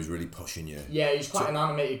find he was really pushing you? Yeah, he's quite an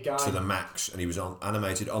animated guy. To the max, and he was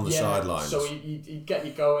animated on the sidelines. So he'd get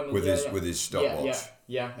you going with his stopwatch.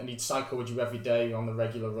 Yeah, and he'd cycle with you every day on the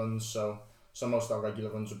regular runs. So most of our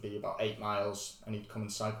regular runs would be about 8 miles, and he'd come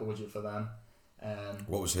and cycle with you for them.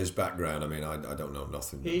 What was his background? I mean, I don't know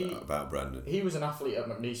nothing about Brendan. He was an athlete at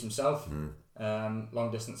McNeese himself,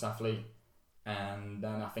 long distance athlete. And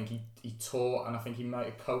then I think he taught, and I think he might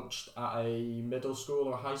have coached at a middle school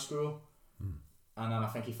or a high school, and then I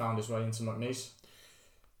think he found his way into McNeese.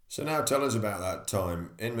 So now tell us about that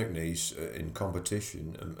time in McNeese in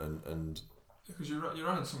competition and because you're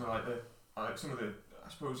running some of the I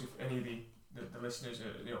suppose if any of the listeners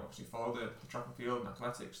obviously follow the track and field and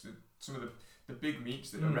athletics, some of the big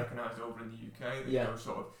meets that are recognised over in the UK. That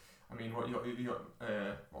sort of, I mean, what you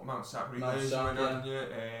got Mount Sac relays,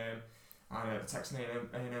 and the Texan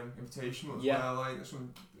A&M Invitational as well, like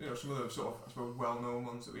some of the sort of, I suppose, well-known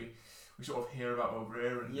ones that we sort of hear about over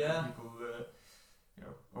here, and people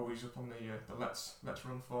always up on the let's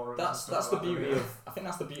run forums. That's the beauty of, I think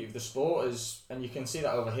that's the beauty of the sport is, and you can see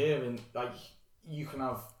that over here, and like you can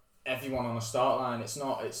have everyone on a start line. It's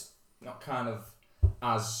not kind of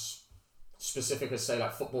as specific as say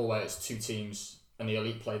like football where it's 2 teams and the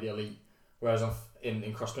elite play the elite, whereas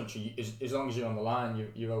in cross country, as long as you're on the line,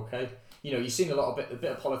 you're okay. You've seen a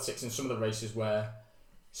bit of politics in some of the races where,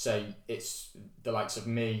 say, it's the likes of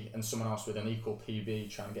me and someone else with an equal PB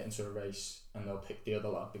trying to get into a race, and they'll pick the other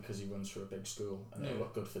lad because he runs for a big school and they'll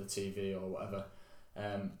look good for the TV or whatever.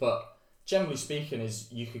 But generally speaking,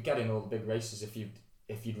 is you could get in all the big races if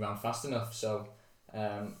you'd ran fast enough. So,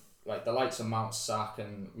 like the likes of Mount Sac,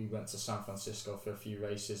 and we went to San Francisco for a few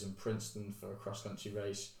races and Princeton for a cross country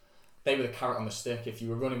race. They were the carrot on the stick. If you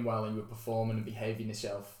were running well and you were performing and behaving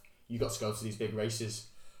yourself, you got to go to these big races.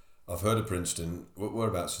 I've heard of Princeton.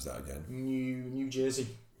 Whereabouts is that again? New Jersey.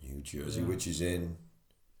 New Jersey, which is in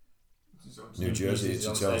New Jersey. It's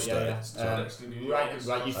its own state.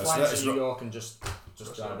 Right. You fly to New York and just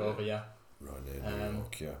drive over, Right near New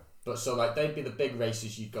York, yeah. But so like they'd be the big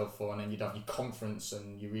races you'd go for, and then you'd have your conference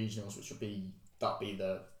and your regionals, which would be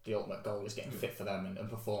the ultimate goal is getting fit for them and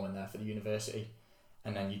performing there for the university.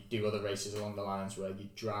 And then you'd do other races along the lines where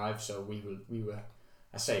you'd drive. So we were.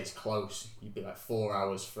 I say it's close. You'd be like 4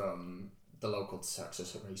 hours from the local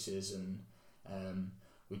Texas races, and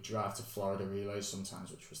we'd drive to Florida relays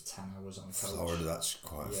sometimes, which was 10 hours on coach. Florida, that's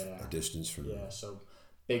quite a distance from. Yeah, so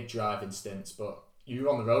big driving stints, but you were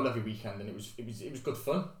on the road every weekend, and it was good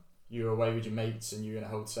fun. You were away with your mates, and you were in a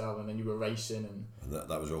hotel, and then you were racing, and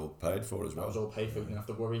that was all paid for as well. That was all paid for. You didn't have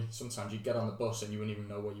to worry. Sometimes you'd get on the bus and you wouldn't even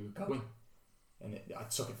know where you were going, and I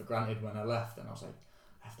took it for granted when I left, and I was like,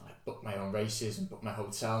 I have to like book my own races and book my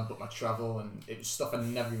hotel and book my travel, and it was stuff I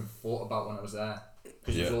never even thought about when I was there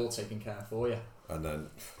because it was all taken care of for you. And then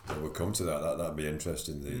we'll come to that. That'd be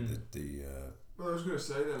interesting. Well, I was going to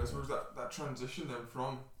say then, I suppose that transition then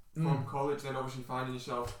from college, then obviously finding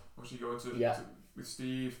yourself going to with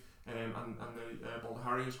Steve and the Boulder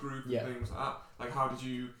Harriers group and things like that. Like how did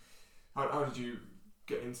you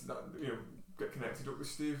get into that? Get connected up with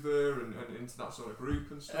Steve there and into that sort of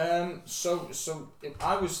group and stuff? So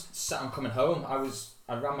I was set on coming home.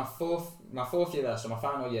 I ran my fourth year there, so my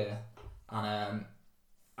final year, and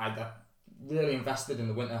I really invested in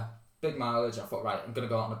the winter. Big mileage. I thought, right, I'm gonna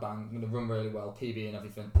go out on a bang. I'm gonna run really well, PB and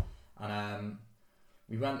everything. And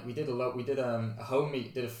we did a home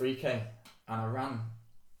meet, did a 3K, and I ran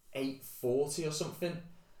 8:40 or something.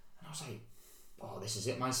 And I was like, oh, this is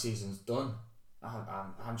it. My season's done.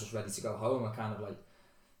 I'm just ready to go home. I kind of like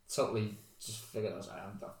totally just figured, I was like,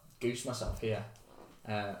 I've goosed myself here.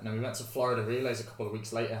 And then we went to Florida relays a couple of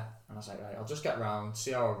weeks later, and I was like, right, I'll just get round,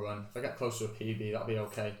 see how I run. If I get close to a PB, that'll be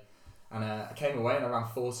okay. And I came away and I ran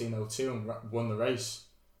 14:02 and won the race.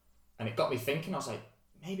 And it got me thinking. I was like,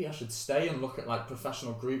 maybe I should stay and look at like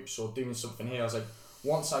professional groups or doing something here. I was like,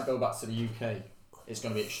 once I go back to the UK, it's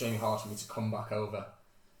going to be extremely hard for me to come back over.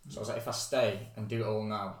 So I was like, if I stay and do it all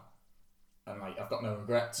now, and like I've got no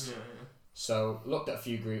regrets. Yeah. So looked at a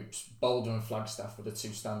few groups. Boulder and Flagstaff were the two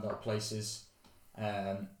standout places.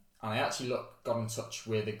 And I actually got in touch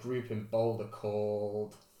with a group in Boulder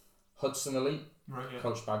called Hudson Elite, Right. Yeah.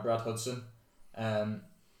 coached by Brad Hudson.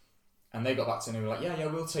 And they got back to me and were like, yeah,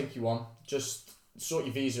 we'll take you on. Just sort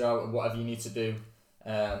your visa out and whatever you need to do,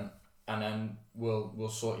 and then we'll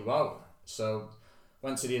sort you out. So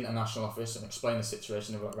went to the international office and explained the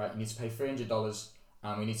situation. They were like, right, you need to pay $300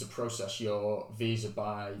 and we need to process your visa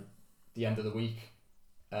by the end of the week.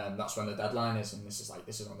 That's when the deadline is, and this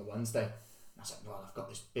is on the Wednesday. And I was like, well, I've got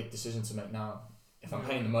this big decision to make now. If I'm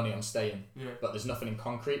paying the money, I'm staying. Yeah. But there's nothing in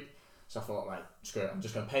concrete. So I thought, right, screw it. I'm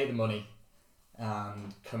just going to pay the money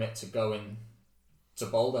and commit to going to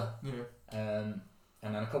Boulder. Yeah. And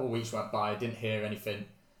then a couple of weeks went by, didn't hear anything,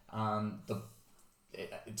 and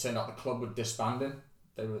it turned out the club were disbanding.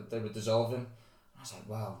 They were dissolving. I was like,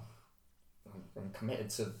 wow, I'm committed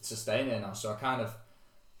to staying here now. So I kind of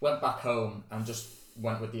went back home and just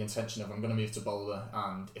went with the intention of I'm going to move to Boulder,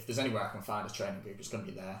 and if there's anywhere I can find a training group, it's going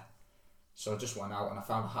to be there. So I just went out and I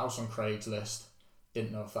found a house on Craigslist.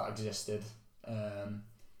 Didn't know if that existed.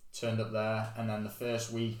 Turned up there, and then the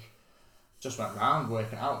first week just went round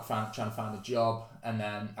working out, trying to find a job, and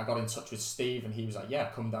then I got in touch with Steve, and he was like, yeah,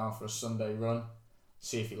 come down for a Sunday run,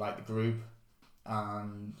 see if you like the group,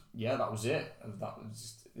 and yeah, that was it. That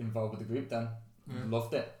was involved with the group then.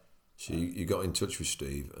 Loved it. So you got in touch with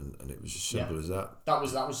Steve, and it was as simple as that? That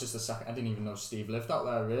was just the second. I didn't even know Steve lived out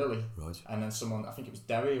there, really. Right. And then someone, I think it was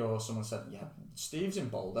Derry or someone said, yeah, Steve's in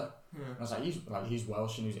Boulder. Yeah. And I was like, he's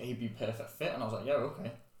Welsh and he'd be perfect fit, and I was like, yeah,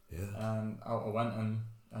 okay. Yeah. And out I went,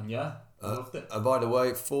 and yeah, I loved it. And by the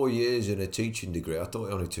way, 4 years in a teaching degree, I thought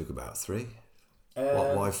it only took about 3.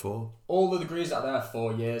 Why 4? All the degrees out there are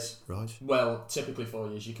 4 years. Right. Well, typically 4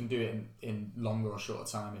 years. You can do it in longer or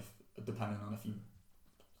shorter time, if depending on if you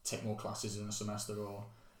take more classes in a semester or.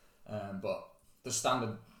 But the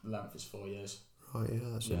standard length is 4 years. Right. Yeah,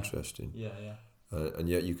 that's interesting. Yeah. And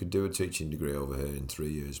yet you could do a teaching degree over here in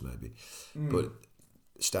 3 years maybe, but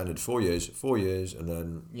standard 4 years, and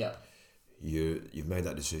then you've made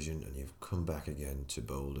that decision and you've come back again to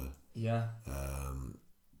Boulder. Yeah.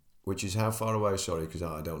 Which is how far away? Sorry, because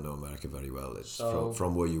I don't know America very well. It's So-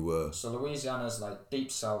 from where you were. So Louisiana's like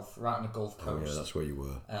deep south, right on the Gulf Oh Coast. yeah, that's where you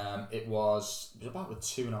were. It was about a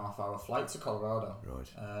 2.5 hour flight to Colorado.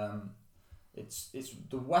 Right. It's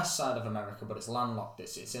the west side of America, but it's landlocked.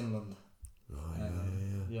 It's inland. Right.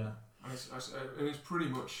 Yeah. And it's pretty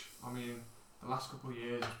much, I mean, the last couple of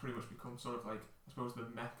years it's pretty much become sort of like, I suppose, the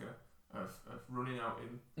mecca of running out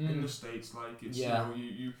in the States. Like, it's, you know,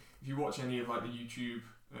 you if you watch any of like the YouTube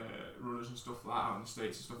runners and stuff like that out in the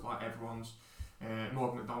States and stuff like, everyone's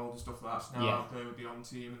Morgan McDonald and stuff like that's now out there with the On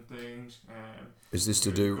Team and things. Is this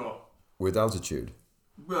to do with altitude?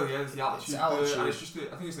 Well, yeah, there's the altitude, altitude. and it's just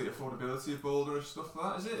I think it's the affordability of Boulder and stuff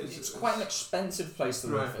like that, is it? It's quite an expensive place to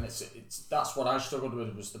live, and it's that's what I struggled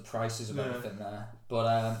with, was the prices of everything there.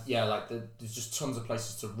 But there's just tons of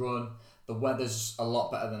places to run. The weather's a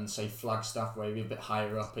lot better than say Flagstaff, where you're a bit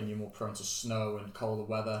higher up and you're more prone to snow and colder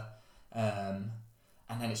weather. And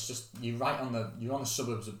then it's just you're on the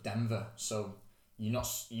suburbs of Denver, so you're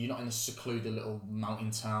not in a secluded little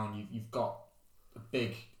mountain town. You've got a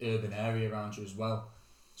big urban area around you as well.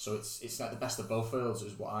 So it's like the best of both worlds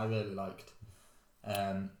is what I really liked.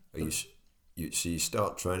 You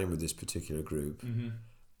start training with this particular group,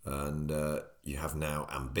 and you have now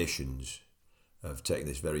ambitions of taking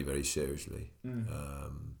this very, very seriously.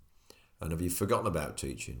 And have you forgotten about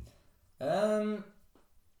teaching?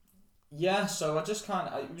 Yeah, so I just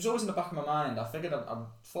it was always in the back of my mind. I figured I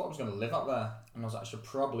thought I was going to live up there, and I was like, I should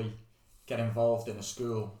probably get involved in a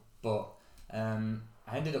school. But I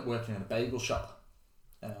ended up working in a bagel shop.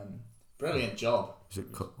 Brilliant job.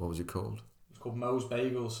 What was it called? It was called Moe's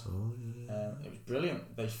Bagels. Oh, yeah. It was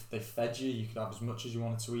brilliant. They fed you. You could have as much as you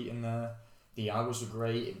wanted to eat in there. The hours were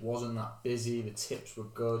great. It wasn't that busy. The tips were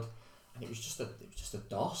good, and it was just a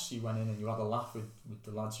DOS. You went in and you had a laugh with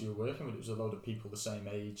the lads you were working with. It was a load of people the same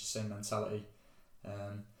age, same mentality.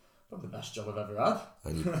 Probably the best job I've ever had.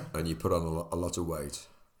 And you put on a lot of weight.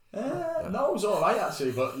 No, it was all right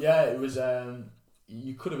actually, but yeah, it was.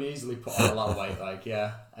 You could have easily put on a lot of weight, if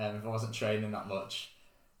I wasn't training that much.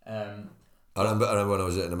 I remember when I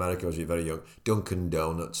was in America, I was very young. Dunkin'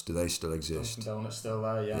 Donuts, do they still exist? Dunkin' Donuts still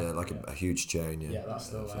there, yeah. Yeah, like a huge chain, yeah. Yeah, that's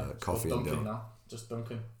still there. Coffee Dunkin' and now, just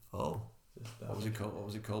Dunkin'. Oh, What was it called? What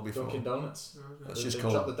was it called before? Dunkin' Donuts. That's They just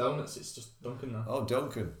dropped called. the donuts. It's just Dunkin' now. Oh,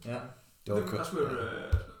 Duncan. Yeah. Duncan. That's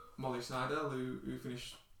where Molly Seidel, who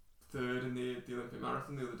finished third in the Olympic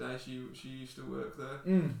marathon the other day, she used to work there.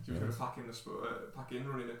 She was going to pack in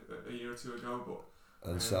running a year or two ago, but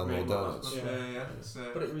And sell more donuts. Yeah.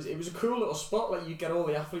 But it was a cool little spot. Like, you get all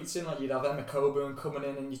the athletes in. Like, you'd have Emma Coburn coming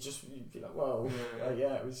in, and you'd be like, whoa.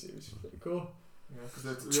 Yeah. It was pretty cool. Yeah, because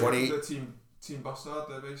they're Team Bossard.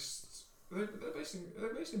 They're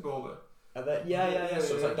based in Boulder. Are they, yeah.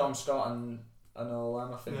 So it's like Dom Scott and all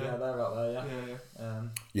them. I think they're out there. Yeah.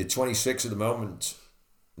 You're 26 at the moment,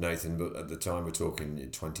 Nathan, but at the time we're talking, you're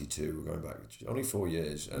 22. We're going back only 4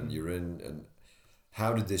 years, and you're in. And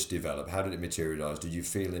how did this develop? How did it materialise? Did you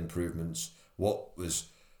feel improvements? What was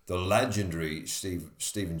the legendary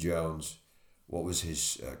Stephen Jones? What was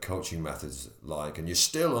his coaching methods like? And you're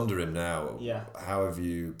still under him now. Yeah. How have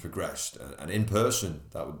you progressed? And in person,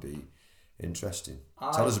 that would be interesting.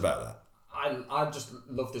 Tell us about that. I just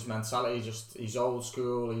love this mentality. He's old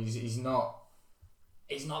school. He's not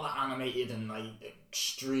that animated and like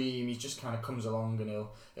extreme. He just kind of comes along and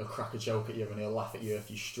he'll crack a joke at you and he'll laugh at you if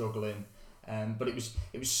you're struggling. But it was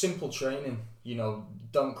simple training. You know,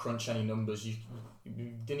 don't crunch any numbers. You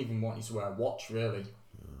didn't even want you to wear a watch really.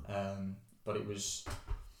 But it was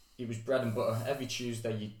bread and butter. Every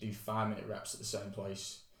Tuesday you'd do 5-minute reps at the same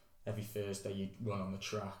place. Every Thursday you'd run on the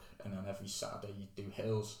track, and then every Saturday you'd do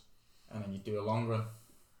hills, and then you'd do a long run.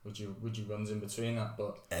 Would you runs in between that?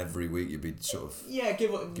 But every week you'd be sort of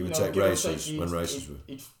give or take races when races were.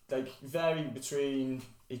 He'd like vary between.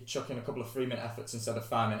 He'd chuck in a couple of 3-minute efforts instead of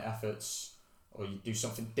 5-minute efforts, or you'd do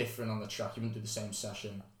something different on the track. You wouldn't do the same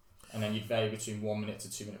session. And then you'd vary between 1 minute to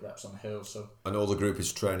 2-minute reps on the hill. So. And all the group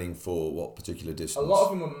is training for what particular distance? A lot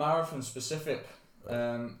of them were marathon specific,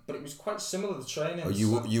 but it was quite similar to training. Oh,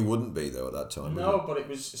 you wouldn't be though at that time. No, but it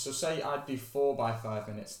was. So say I'd do 4 by 5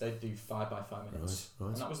 minutes, they'd do 5 by 5 minutes, right.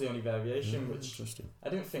 And that was the only variation, which I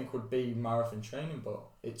didn't think would be marathon training, but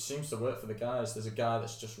it seems to work for the guys. There's a guy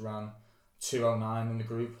that's just ran 2:09 in the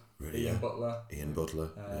group. Really, Ian Butler.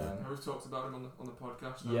 We've talked about him on the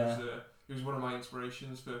podcast. He was one of my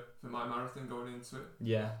inspirations for my marathon going into it.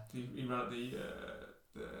 Yeah. He ran at the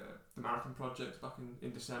marathon project back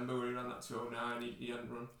in December where he ran that 2:09. He hadn't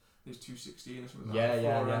run his 2:16 or something like that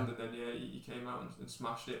beforehand, and then he came out and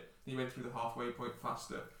smashed it. He went through the halfway point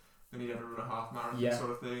faster than he'd ever run a half marathon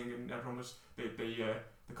sort of thing, and everyone was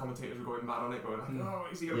the commentators were going mad on it, going like, "Oh,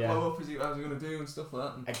 is he gonna blow up? How's he gonna do?" and stuff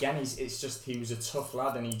like that. Again, he was a tough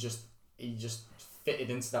lad, and he just fitted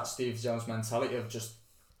into that Steve Jones mentality of just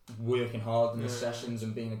working hard in the sessions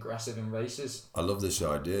and being aggressive in races. I love this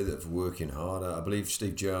idea of working hard. I believe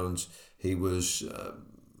Steve Jones, he was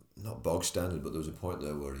not bog standard, but there was a point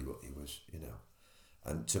there where he was,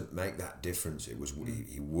 and to make that difference, it was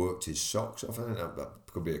he worked his socks off. I think that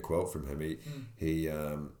could be a quote from him.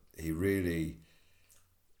 He really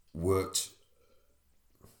worked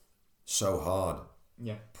so hard.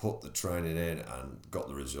 Yeah. Put the training in and got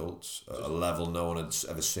the results at a level no one had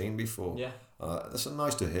ever seen before. Yeah. That's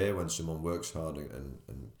nice to hear when someone works hard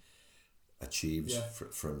and achieves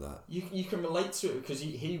from that. You can relate to it because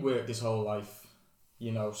he worked his whole life,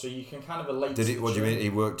 so you can kind of relate. Did he? What do you mean? He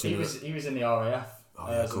worked in. He was in the RAF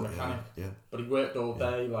as a mechanic. Yeah. But he worked all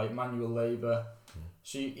day, like manual labour. Yeah.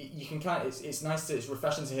 So you can kind of it's nice it's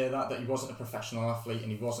refreshing to hear that he wasn't a professional athlete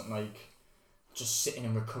and he wasn't like just sitting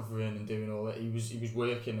and recovering and doing all that. He was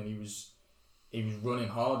working and he was running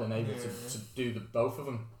hard and able to do both of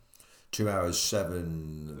them. 2 hours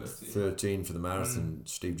 7:13 for the marathon.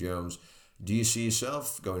 Steve Jones. Do you see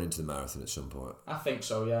yourself going into the marathon at some point? I think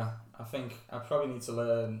so. Yeah, I think I probably need to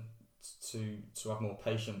learn to have more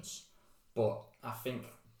patience, but I think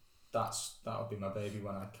that'll be my baby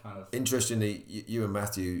when I kind of. Interestingly, you and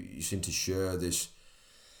Matthew, you seem to share this.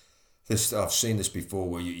 I've seen this before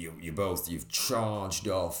where you've charged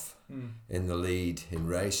off in the lead in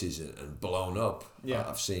races and blown up. Yeah.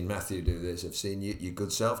 I've seen Matthew do this. I've seen your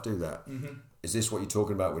good self do that. Mm-hmm. Is this what you're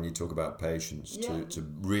talking about when you talk about patience? Yeah. To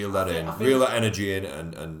reel that reel that energy in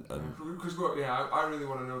and. Because I really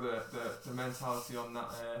want to know the mentality on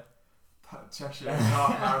that Cheshire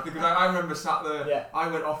half marathon, because I remember sat there. Yeah. I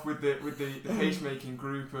went off with the pacemaking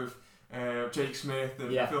group of Jake Smith and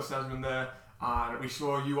Phil Sesman there. And we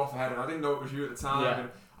saw you off ahead, and I didn't know it was you at the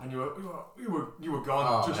time, and you were gone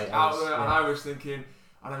out there, and I was thinking,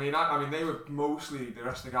 and I mean they were mostly the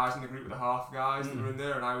rest of the guys in the group with the half guys that were in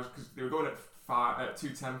there, and I was because they were going at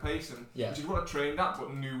 2:10 pace, and which is what I trained at,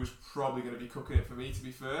 but knew was probably going to be cooking it for me, to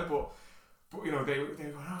be fair, but they were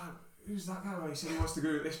going, who's that guy? He said he wants to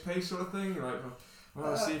go at this pace, sort of thing, like.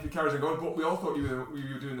 Well, let's see if he carries on going. But we all thought you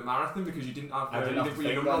were doing the marathon because you didn't have your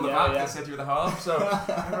number on the yeah, back yeah. that said you were the half. So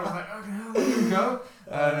everyone was like, okay, well, there we go.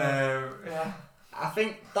 And yeah. I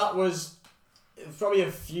think that was probably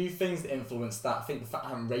a few things that influenced that. I think the fact I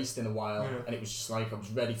hadn't raced in a while, and it was just like I was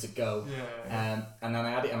ready to go. Yeah. And then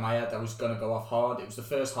I had it in my head I was going to go off hard. It was the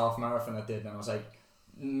first half marathon I did, and I was like,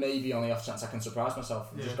 maybe on the off chance I can surprise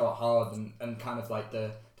myself and just go out hard, and kind of like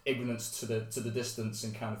the ignorance to the distance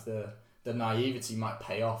and kind of the naivety might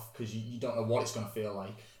pay off because you don't know what it's going to feel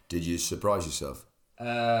like. Did you surprise yourself? In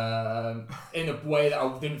a way that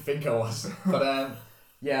I didn't think I was. But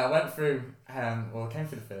yeah, I went through, I came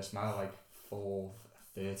through the first mile like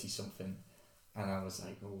 4:30 something, and I was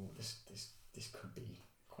like, oh, this could be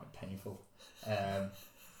quite painful.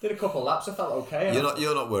 Did a couple of laps, I felt okay.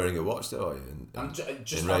 You're not wearing a watch though, are you? I'm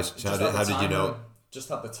just in race. How did you know? Just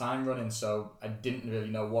had the time running, so I didn't really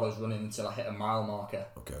know what I was running until I hit a mile marker.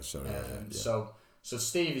 Okay, sorry. So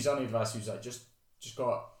Steve, his only advice, he was like, just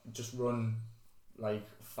run like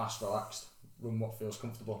fast, relaxed, run what feels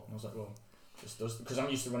comfortable. And I was like, well, this does, because I'm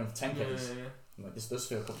used to running for 10Ks. Yeah. I'm like, this does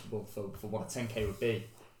feel comfortable for what a 10K would be.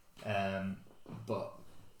 But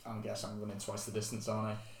I guess I'm running twice the distance,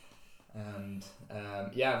 aren't I? And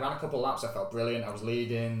I ran a couple of laps. I felt brilliant. I was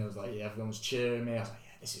leading. I was like, everyone was cheering me. I was like,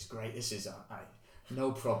 yeah, this is great. This is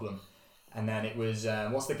no problem. And then it was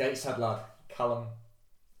what's the Gateshead lad? Callum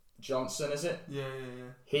Johnson, is it? Yeah.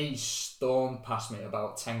 He stormed past me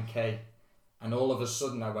about 10K, and all of a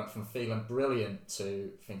sudden I went from feeling brilliant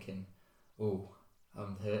to thinking, oh,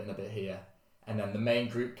 I'm hurting a bit here. And then the main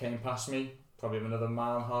group came past me, probably another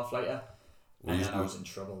mile and a half later, and then I was in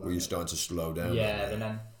trouble. Were you starting to slow down? Yeah, and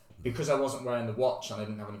then because I wasn't wearing the watch and I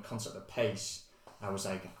didn't have any concept of pace, I was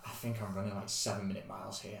like, I think I'm running like 7-minute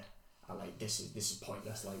miles here. I like this is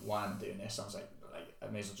pointless. Like, why am I doing this? I was like I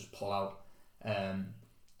may as well just pull out.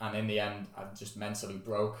 And in the end, I just mentally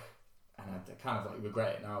broke, and I kind of like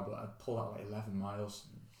regret it now. But I pulled out like 11 miles,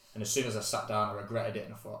 and as soon as I sat down, I regretted it,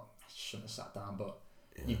 and I thought I shouldn't have sat down. But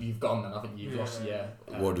you've gone then, haven't you? You've lost.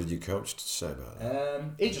 What did your coach say about that?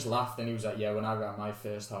 He just laughed, and he was like, "Yeah, when I ran my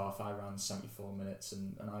first half, I ran 74 minutes,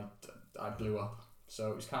 and I blew up."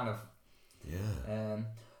 So it was kind of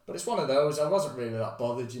but it's one of those. I wasn't really that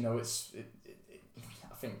bothered, you know. I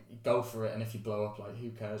think you go for it, and if you blow up, like, who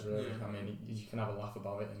cares really? I mean, you can have a laugh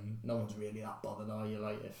about it, and no one's really that bothered, are you?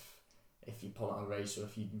 Like, if you pull out a race or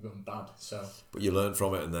if you run bad. So. But you learned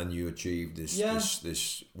from it, and then you achieved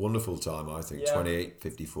this wonderful time. I think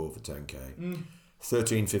 28:54 for 10K,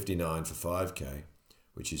 13:59 for 5K,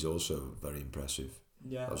 which is also very impressive.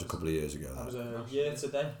 Yeah, that was a couple of years ago. That was a year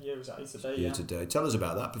today. Year today. Tell us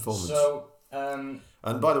about that performance. So.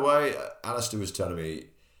 And by the way, Alistair was telling me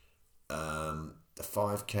the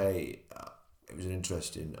 5K, it was an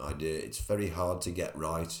interesting idea. It's very hard to get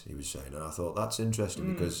right, he was saying, and I thought that's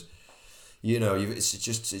interesting because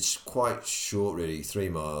it's quite short really, 3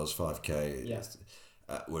 miles, 5K. Yeah.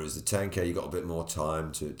 Whereas the 10K, you got a bit more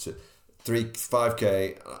time to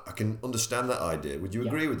 5K. I can understand that idea. Would you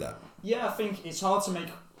agree with that? Yeah, I think it's hard to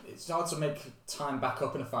make time back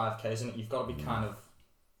up in a 5K, isn't it? You've got to be kind of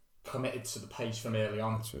committed to the pace from early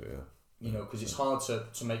on. That's it, yeah. You know, because it's hard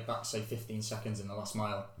to make back, say, 15 seconds in the last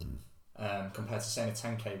mile, compared to, say, in a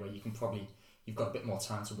 10K where you've got a bit more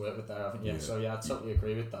time to work with there, haven't you? Yeah. So, I totally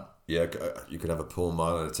agree with that. Yeah, you could have a poor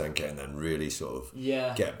mile in a 10K and then really sort of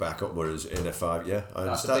get back up, whereas in a 5, I that's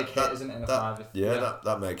understand. A big hit, isn't it, in a 5?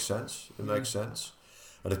 That makes sense. It makes sense.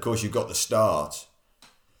 And, of course, you've got the start.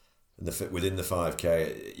 And within the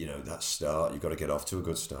 5K, that start, you've got to get off to a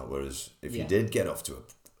good start, whereas if you did get off to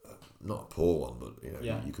not a poor one, but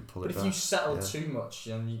you could pull it back. But if you settle too much,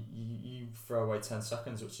 you throw away 10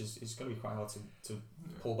 seconds, which is going to be quite hard to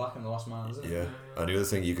pull back in the last mile, isn't it? Yeah. And the other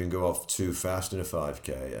thing, you can go off too fast in a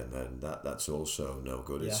 5K, and then that's also no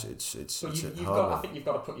good. Yeah. It's I think you've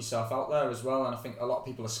got to put yourself out there as well, and I think a lot of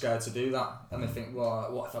people are scared to do that, and they think,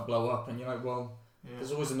 well, what if I blow up? And you're like, well. Yeah.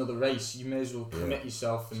 There's always another race. You may as well commit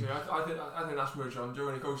yourself. And I think that's where John Joe,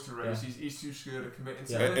 when he goes to race, he's too scared of committing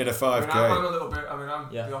to it. In a 5K. I'm a little bit.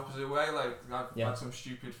 I'm the opposite way. Like I've had some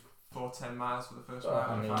stupid 4:10 miles for the first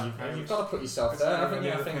mile. You've got to put yourself there, haven't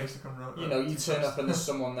you? I think you turn up and there's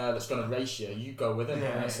someone there that's going to race you. You go with him,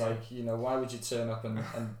 and it's like, why would you turn up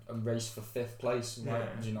and race for 5th place? Why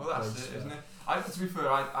would you not? Well, that's it, isn't it? To be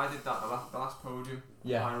fair, I did that the last podium.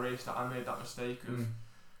 Yeah. I raced that. I made that mistake of.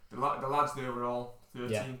 The lads there were all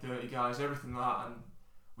 30 guys, everything like that,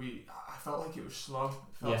 and I felt like it was slow.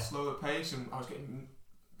 It felt slow at pace, and I was getting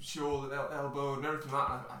shouldered, elbowed, and everything like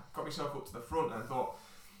that. And I got myself up to the front, and I thought,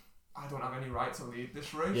 I don't have any right to lead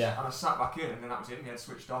this race. And I sat back in, and then that was it. My head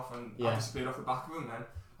switched off, and I disappeared off the back of them then.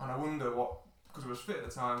 And I wonder what because I was fit at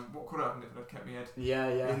the time, what could have happened if I'd kept my head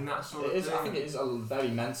Yeah. in that sort It of is. thing? I think it is very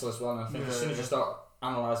mental as well. And I think as soon as you start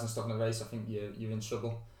analysing stuff in the race, I think you're in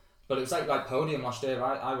trouble. But it was like podium last year.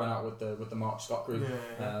 I went out with the Mark Scott group,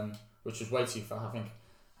 which was way too far. I think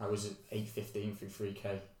I was at 8:15 through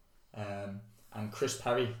 3K, and Chris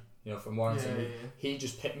Perry, from Warrington, he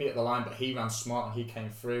just picked me at the line, but he ran smart and he came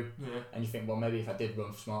through. And you think, well, maybe if I did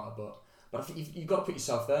run smarter, but I think you've got to put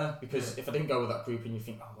yourself there, because if I didn't go with that group and you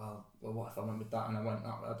think, oh well, what if I went with that and I went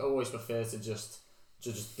that way? I'd always prefer to just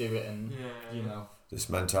do it and This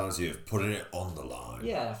mentality of putting it on the line.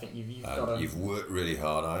 Yeah, I think you've got to. You've worked really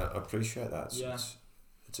hard. I appreciate that. Yeah.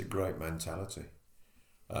 It's a great mentality.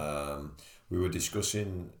 We were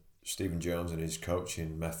discussing Stephen Jones and his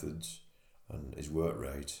coaching methods and his work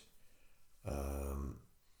rate.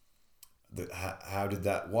 How did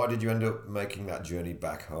that? Why did you end up making that journey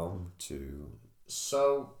back home to?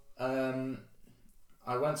 So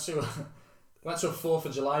I went to a 4th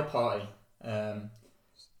of July party.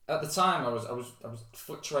 At the time, I was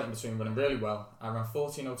fluctuating between running really well. I ran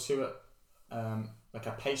 14:02 at like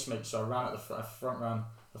a pacemaker, so I ran at the front ran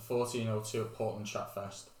the 14:02 at Portland Track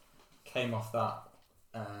Fest. Came off that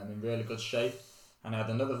in really good shape, and I had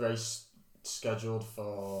another race scheduled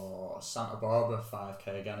for Santa Barbara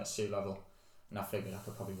 5K again at sea level, and I figured I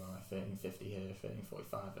could probably run like 13:50 here,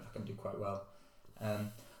 13:45 if I can do quite well.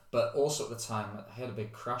 But also at the time, I had a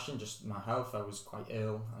big crash in just my health. I was quite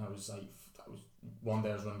ill, and I was one day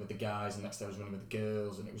I was running with the guys, and the next day I was running with the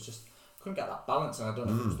girls, and it was just couldn't get that balance. And I don't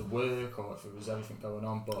know if it was the work or if it was everything going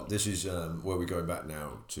on. But this is where we're going back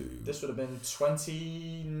now to. This would have been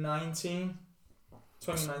 2019.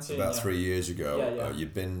 2019. About 3 years ago. Yeah.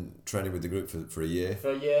 You've been training with the group for a year. For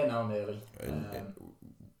a year now, nearly.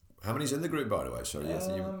 How many's in the group, by the way? Sorry.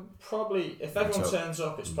 Probably, if everyone turns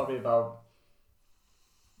up, it's probably about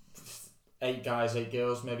 8 guys, 8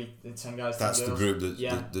 girls, maybe 10 guys, 10 That's girls. the group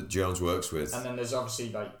that Jones works with. And then there's obviously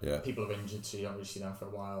people are injured, so you don't really see them for a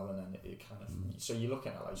while, and then it kind of so you're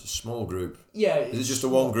looking at like it's a small group. Yeah. Is it just a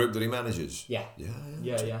one group that he manages? Yeah. Yeah.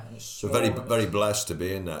 And it's So small, very blessed to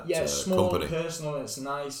be in that it's small, company. personal, and it's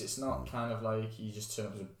nice. It's not kind of like you just turn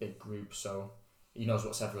up as a big group, so he knows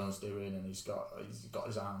what everyone's doing, and he's got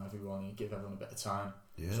his eye on everyone, and he give everyone a bit of time.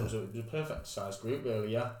 Yeah. So it was a perfect size group,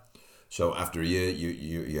 really. Yeah. So after a year,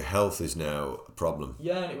 your health is now a problem.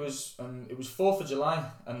 Yeah, and it was 4th of July,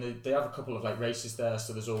 and they have a couple of like races there.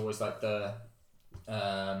 So there's always like they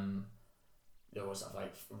always have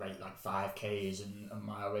like 5Ks and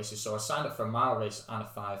mile races. So I signed up for a mile race and a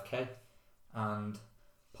 5K, and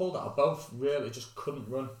pulled out of both. Really, just couldn't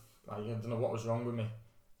run. Like I don't know what was wrong with me.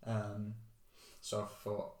 So I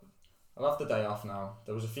thought I'll have the day off now.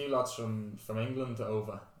 There was a few lads from England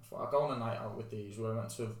over. I thought I'll go on a night out with these. We went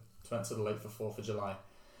to the lake for 4th of July,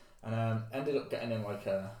 and ended up getting in like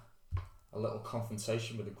a little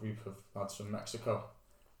confrontation with a group of lads from Mexico,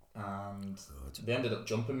 and they ended up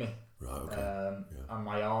jumping me. Right. Okay. And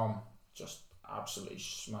my arm just absolutely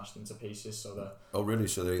smashed into pieces. So really?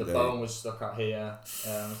 So the bone was stuck out here. I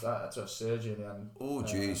had to have surgery in the end. Oh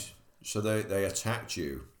jeez. So they attacked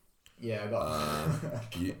you. Yeah, I got.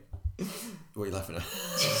 What are you laughing at?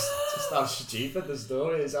 Just how stupid the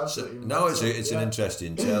story is. Absolutely. It's an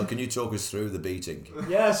interesting tale. Can you talk us through the beating?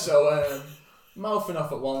 Yeah, so mouthing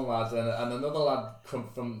off at one lad, and another lad come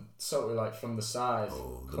from sort of like from the side.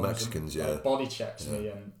 Oh, the Mexicans, body checks me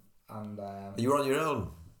and. You were on your own.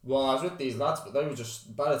 Well, I was with these lads, but they were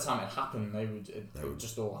just by the time it happened, it would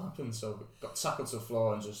just all happen. So got tackled to the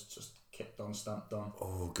floor and just kicked on, stamped on.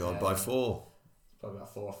 Oh God! By 4. Probably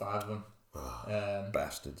about 4 or 5 of them. Oh,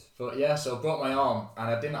 bastards. But yeah, so I broke my arm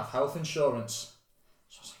and I didn't have health insurance.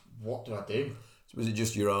 So I was like, what do I do? So was it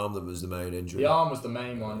just your arm that was the main injury? The arm was the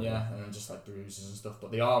main one, yeah, and then just like bruises and stuff.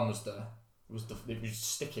 But the arm was it was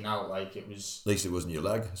sticking out like it was. At least it wasn't your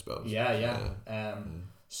leg, I suppose. Yeah.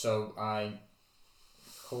 So I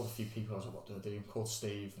called a few people. I was like, what do I do? I called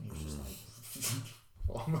Steve, and he was just like,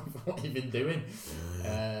 what have you been doing?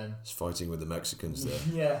 It's fighting with the Mexicans there.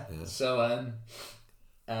 Yeah. So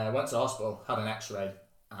went to the hospital, had an X-ray,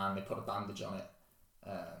 and they put a bandage on it.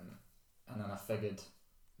 And then I figured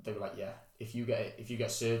they were like, yeah, if you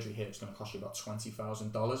get surgery here, it's going to cost you about $20,000.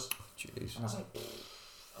 Jeez. And I was like,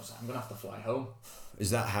 I'm going to have to fly home. Is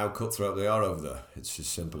that how cutthroat they are over there? It's as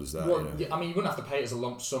simple as that. Well, I mean, you wouldn't have to pay it as a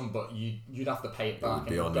lump sum, but you'd have to pay it back.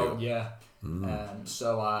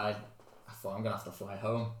 So I thought I'm going to have to fly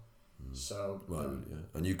home. So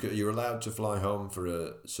and you're allowed to fly home for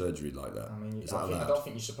a surgery like that. I mean, is that allowed? I don't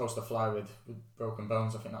think you're supposed to fly with broken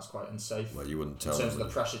bones. I think that's quite unsafe. Well, you wouldn't tell in terms them, of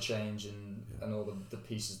the pressure change and all the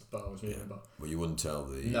pieces of the bones moving. But well, you wouldn't tell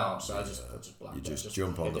the. No, so I just you just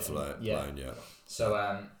jump on the plane. Yeah. So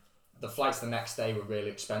the flights the next day were really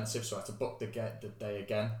expensive, so I had to book the day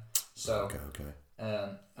again. So Okay.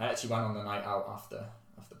 I actually went on the night out after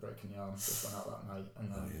breaking the arm. Just went out that night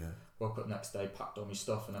and then woke up next day, packed all my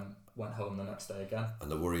stuff, and then went home the next day again. And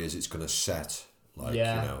the worry is it's going to set, like, you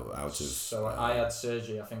know, out of... So I had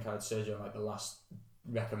surgery. I think I had surgery on like the last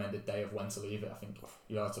recommended day of when to leave it. I think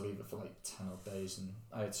you had to leave it for like 10 odd days, and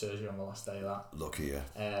I had surgery on the last day of that. Lucky,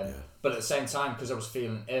 But at the same time, because I was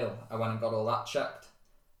feeling ill, I went and got all that checked,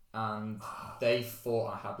 and they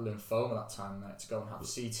thought I had lymphoma that time, and I had to go and have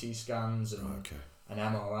CT scans and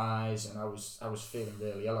MRIs, and I was feeling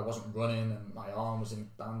really ill. I wasn't running, and my arm was in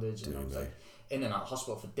bandage, and I was like in and out of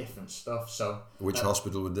hospital for different stuff. So which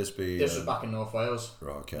hospital would this be? This was back in North Wales.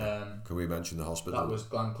 Right, okay. Can we mention the hospital? That was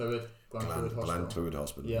Glenclwyd Hospital. Glenclwyd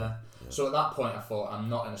Hospital. Yeah. So at that point I thought, I'm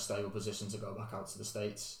not in a stable position to go back out to the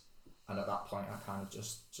States, and at that point I kind of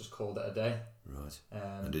just called it a day. Right.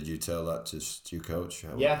 And did you tell that to your coach?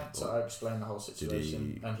 So I explained the whole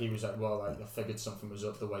situation, and he was like, well, like, I figured something was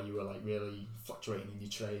up, the way you were like really fluctuating in your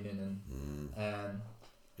training, and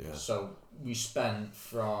so we spent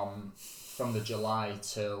from the July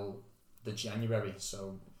till the January,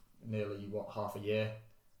 so nearly half a year,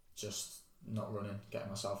 just not running, getting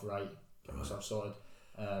myself right, getting myself sorted.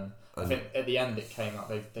 I think at the end it came out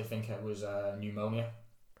they think it was pneumonia.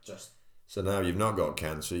 So now you've not got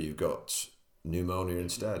cancer, you've got pneumonia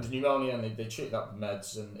instead. It was pneumonia, and they treated that with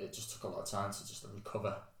meds, and it just took a lot of time to just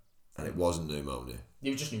recover. And it wasn't pneumonia?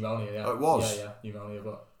 It was just pneumonia, yeah. Oh, it was? Yeah, pneumonia,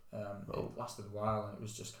 but it lasted a while, and it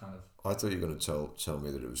was just kind of... I thought you were going to tell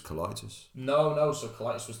me that it was colitis. No, so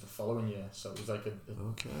colitis was the following year, so it was like a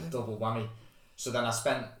double whammy. So then I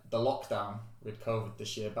spent the lockdown with COVID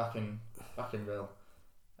this year back in real,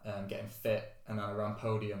 getting fit, and then I ran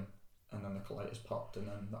podium, and then the colitis popped, and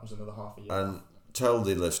then that was another half a year. And tell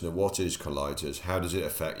the listener, what is colitis? How does it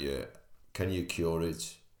affect you? Can you cure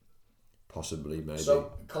it? Possibly, maybe.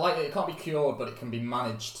 So colitis, it can't be cured, but it can be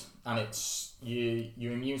managed, and it's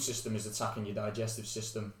your immune system is attacking your digestive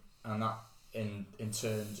system, and that in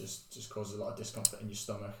turn just causes a lot of discomfort in your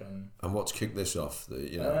stomach. And what's kicked this off?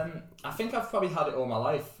 I think I've probably had it all my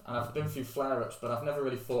life, and I've been through flare-ups, but I've never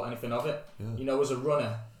really thought anything of it. Yeah. You know, as a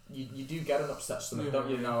runner, you do get an upset stomach, don't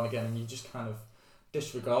you, now and again, and you just kind of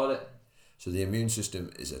disregard it. So the immune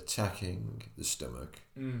system is attacking the stomach,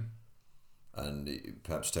 and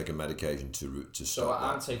perhaps take a medication to stop so that.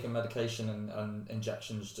 I'm taking medication and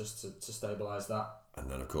injections just to stabilise that. And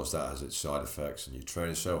then, of course, that has its side effects, and you're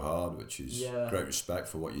training so hard, which is great respect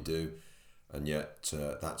for what you do, and yet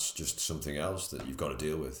that's just something else that you've got to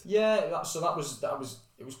deal with. Yeah, it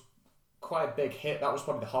was quite a big hit. That was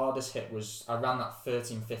probably the hardest hit. Was I ran that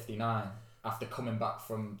 13:59 after coming back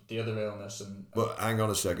from the other illness. But hang on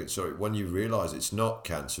a second, sorry. When you realise it's not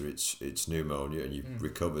cancer, it's pneumonia, and you've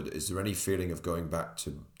recovered, is there any feeling of going back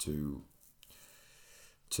to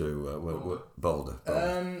Boulder?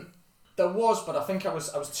 There was, but I think I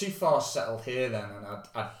was too far settled here then, and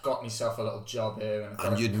I'd got myself a little job here,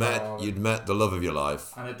 and you'd met the love of your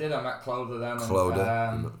life. And I did. I met Clodagh then.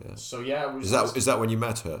 Clodagh. So yeah, it was. Is that when you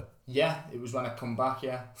met her? Yeah, it was when I come back.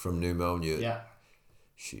 Yeah. From pneumonia. Yeah.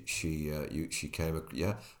 She came.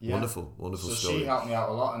 Yeah. Wonderful so story. She helped me out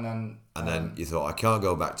a lot, and then you thought, I can't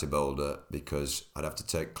go back to Boulder because I'd have to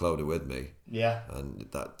take Clodagh with me. Yeah. And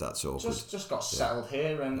that's awkward. Just got settled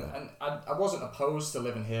here, and I wasn't opposed to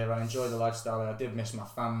living here. I enjoy the lifestyle. I did miss my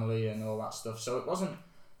family and all that stuff, so it wasn't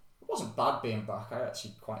bad being back. I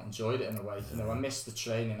actually quite enjoyed it in a way. You know, I missed the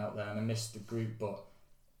training out there, and I missed the group, but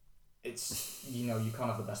it's, you know, you can't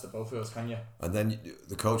have the best of both worlds, can you? And then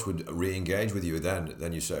the coach would re-engage with you.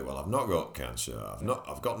 Then you say, well, I've not got cancer.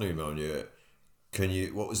 I've got pneumonia.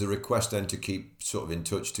 What was the request then to keep sort of in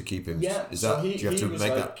touch, to keep him? Yeah. Do you have to make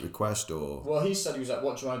that request, or? Well, he said, he was like,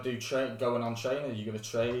 what do you want to do? Going on training? Are you going to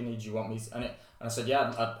train? Do you want me to? And I said,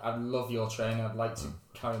 yeah, I'd love your training. I'd like to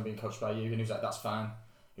carry on being coached by you. And he was like, that's fine.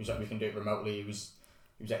 He was like, we can do it remotely. He was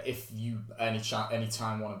like, if you any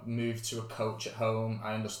time want to move to a coach at home,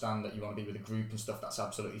 I understand that you want to be with a group and stuff. That's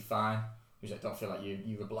absolutely fine. He was like, don't feel like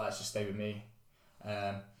you're obliged to stay with me.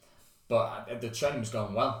 But the training was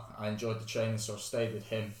going well. I enjoyed the training, so I stayed with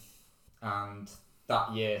him. And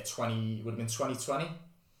that year, would have been 2020,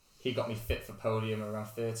 he got me fit for podium around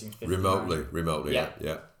 13:59. Remotely,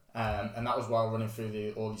 yeah. And that was while running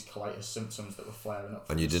through all these colitis symptoms that were flaring up.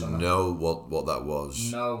 And you didn't know what that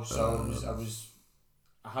was? No, so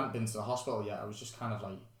I hadn't been to the hospital yet. I was just kind of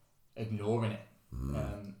like ignoring it.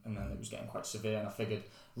 And then it was getting quite severe, and I figured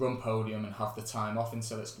run podium and have the time off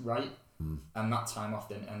until it's right. And that time off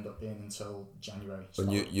didn't end up being until January.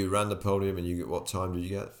 When you ran the podium, and what time did you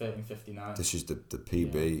get? 13:59. This is the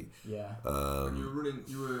PB. Yeah. And you were running.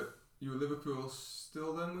 You were you were Liverpool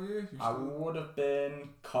still then, were you? I would have been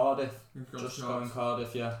Cardiff, just going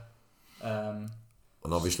Cardiff, yeah.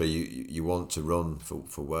 And obviously, you want to run for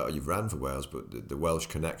Wales. You've ran for Wales, but the Welsh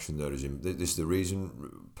connection there is. This is the reason,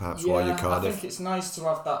 perhaps, why you're Cardiff. I think it's nice to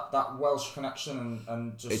have that Welsh connection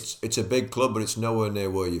and just. It's a big club, but it's nowhere near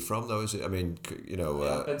where you're from, though, is it? I mean,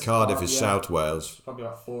 Cardiff is South Wales. It's probably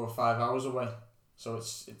about 4 or 5 hours away, so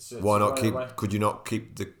it's why not keep? Away. Could you not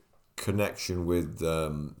keep the connection with?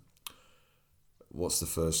 What's the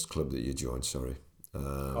first club that you joined? Sorry.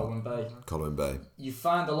 Colwyn Bay. You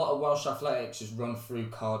find a lot of Welsh athletics is run through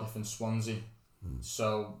Cardiff and Swansea,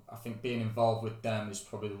 so I think being involved with them is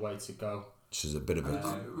probably the way to go. Which is a bit of a.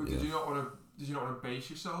 Did you not want to base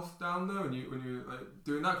yourself down there when you like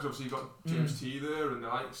doing that? Because obviously you got James T there and the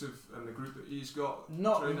likes of and the group that he's got.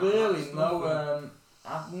 Not really. No.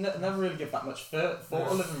 I've never really give that much thought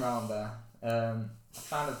to living around there.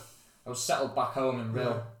 I was settled back home in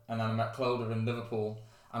Rhyl, and then I met Clodagh in Liverpool.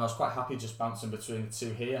 And I was quite happy just bouncing between the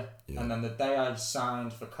two here. Yeah. And then the day I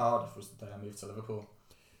signed for Cardiff was the day I moved to Liverpool.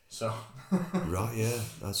 So. Right, yeah,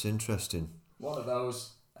 that's interesting. One of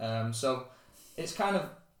those. So it's kind of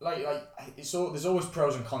like there's always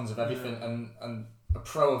pros and cons of everything, and a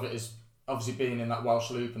pro of it is obviously being in that Welsh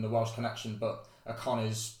loop and the Welsh connection, but a con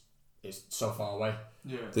is so far away.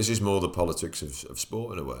 Yeah. This is more the politics of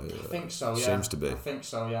sport in a way. I think so. Yeah. Seems to be. I think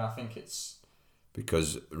so. Yeah. I think it's.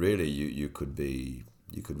 Because really, you could be.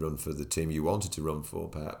 You could run for the team you wanted to run for,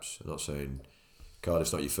 perhaps. I'm not saying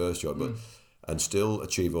Cardiff's not your first job, but and still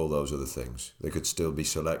achieve all those other things. They could still be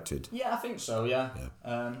selected. Yeah, I think so. Yeah.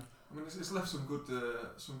 I mean, it's left some good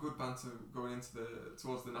banter going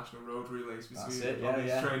towards the national road relays between all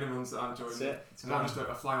these training runs that I'm joining. It's not just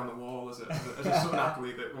a fly on the wall as a sort of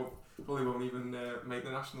athlete that probably won't even make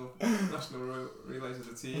the national relays as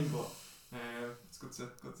a team, but it's good to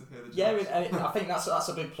hear the jokes. Yeah, I think that's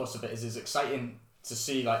a big plus of it. Is exciting to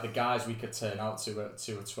see like the guys we could turn out to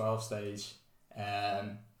a 12 stage,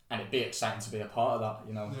 and it'd be exciting to be a part of that,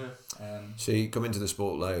 you know. Yeah. See, coming to the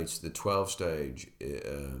sport late, the 12 stage,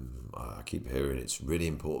 I keep hearing it's really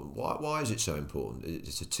important. Why is it so important?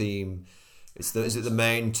 It's a team. Is it the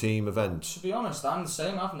main team event? To be honest, I'm the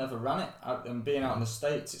same. I've never ran it. And being out in the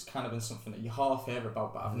States, it's kind of been something that you half hear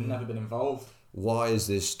about, but I've never been involved. Why is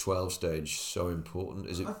this 12 stage so important?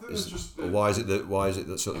 Why is it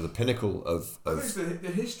that sort of the pinnacle of? I think it's the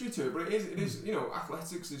history to it, but it is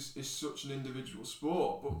athletics is such an individual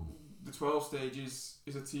sport, but the 12 stage is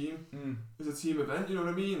a team, is a team event. You know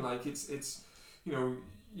what I mean? Like it's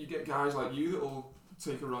you get guys like you that'll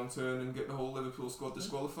take a wrong turn and get the whole Liverpool squad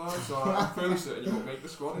disqualified. So I'm fairly certain you won't make the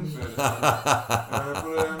squad in fairness.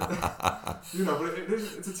 But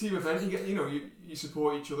it's a team event. You get you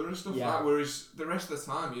support each other and stuff like that. Whereas the rest of the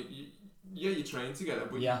time, you train together,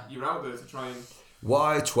 but you're out there to try and.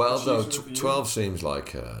 Why 12 though? 12 seems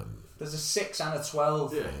like. There's a 6 and a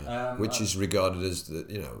 12. Yeah. Which is regarded as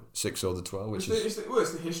the 6 or the 12, which it's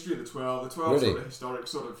the history of the 12. The 12 is sort of historic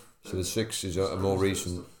sort of. So the 6 is a more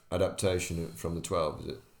recent adaptation from the 12, is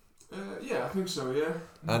it? Yeah, I think so. Yeah.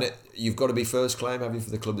 And you've got to be first claim, have you, for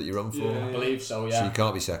the club that you run for? Yeah, I believe so. Yeah. So you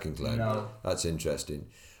can't be second claim. No. That's interesting.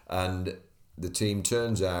 And the team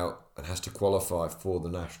turns out and has to qualify for the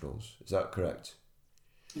nationals. Is that correct?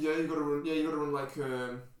 Yeah, you got to run. Yeah, you got to run like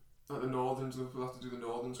the Northerns. We'll have to do the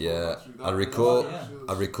Northerns. Yeah, I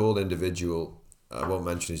recall individual. I won't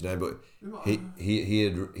mention his name, but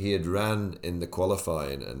he had ran in the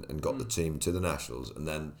qualifying and got the team to the nationals, and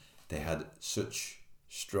then they had such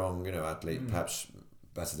strong, athlete, perhaps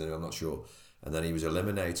better than him, I'm not sure, and then he was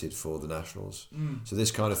eliminated for the nationals. So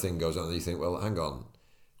this kind of thing goes on, and you think, well, hang on,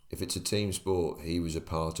 if it's a team sport, he was a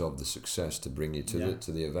part of the success to bring you to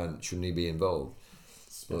the event. Shouldn't he be involved?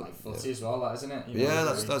 It's a bit like footy as well, that, isn't it?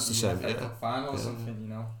 That's the same. Yeah. Final or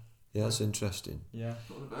something, Yeah, that's interesting. Yeah.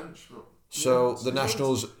 On the bench, but. So the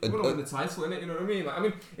nationals. You want to win the title, innit? You know what I mean? Like, I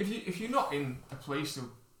mean, if you're not in a place to,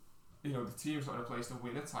 the team's not in a place to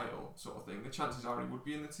win a title, sort of thing, the chances are he would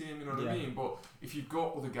be in the team. You know what I mean? But if you've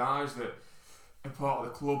got other guys that are part of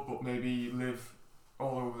the club, but maybe live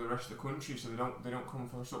all over the rest of the country, so they don't come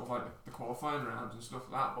from sort of like the qualifying rounds and stuff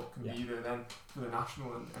like that, but can be there then for the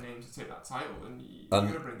national and aim to take that title, then you're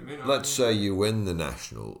going to bring them in. Let's say you win the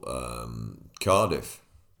national, Cardiff.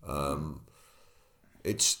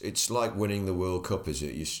 It's like winning the World Cup, is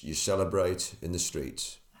it? You celebrate in the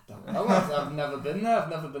streets. I don't know. I've never been there. I've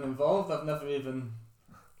never been involved. I've never even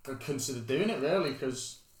considered doing it, really,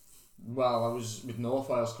 because, I was with North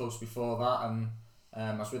Wales close before that, and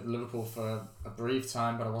I was with Liverpool for a brief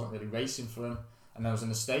time, but I wasn't really racing for him, and I was in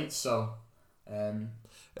the States, so.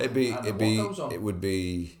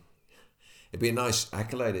 it'd be a nice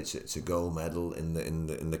accolade. It's a gold medal in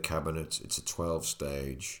the cabinet. It's a 12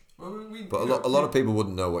 stage. Well, But a lot of people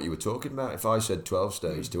wouldn't know what you were talking about. If I said 12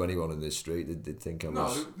 stage to anyone in this street, they'd think I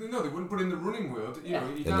was... No, they wouldn't. But in the running world, you know,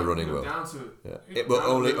 In the running world. down to... Yeah. But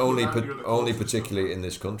only particularly in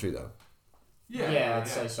this country, though. I'd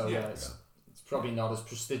say so. Yeah, it's probably not as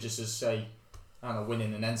prestigious as, say, I don't know,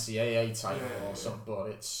 winning an NCAA title or something. But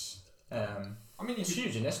it's it's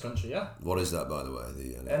huge in this country. Yeah. What is that, by the way?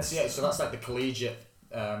 The NCAA. So that's like the collegiate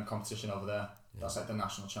competition over there. That's like the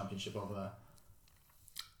national championship over there.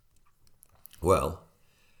 Well,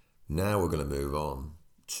 now we're going to move on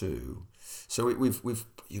to... So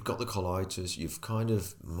you've got the colitis, you've kind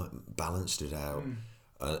of balanced it out,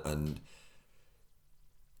 and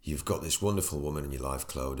you've got this wonderful woman in your life,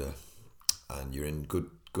 Clodagh, and you're in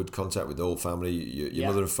good contact with the whole family, your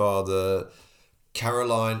mother and father,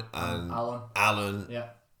 Caroline and Alan. Yeah.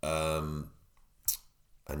 And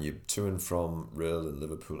you're to and from Rhyl and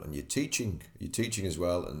Liverpool, and you're teaching as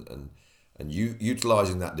well, and you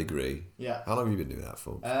utilising that degree. Yeah. How long have you been doing that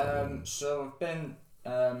for? So I've been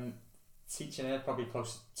teaching here probably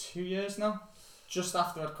close to 2 years now, just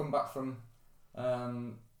after I'd come back from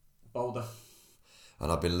Boulder.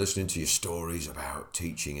 And I've been listening to your stories about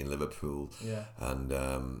teaching in Liverpool. Yeah. And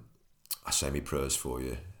I say my prayers for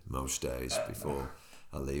you most days before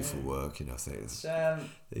I leave for work. You know, I think it's... So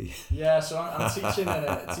I'm teaching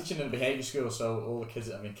in a behaviour school. So all the kids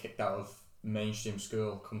that have been kicked out of mainstream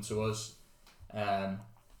school come to us. But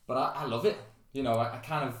I love it. You know, I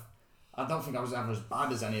don't think I was ever as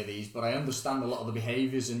bad as any of these, but I understand a lot of the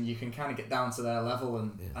behaviours, and you can kind of get down to their level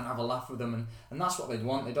and have a laugh with them, and that's what they'd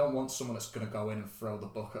want. They don't want someone that's going to go in and throw the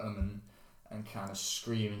book at them and kind of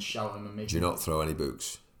scream and shout at them and make. Do you not throw any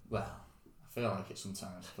books? Well, I feel like it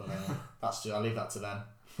sometimes, but that's just, I'll leave that to them.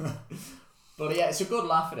 But yeah, it's a good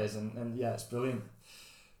laugh, it is, and yeah, it's brilliant.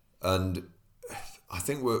 And I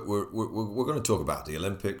think we're going to talk about the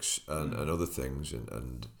Olympics and other things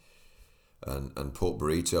and pork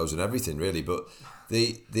burritos and everything really, but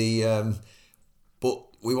but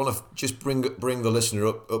we want to just bring the listener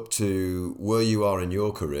up to where you are in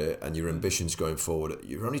your career and your ambitions going forward.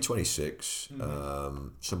 You're only 26.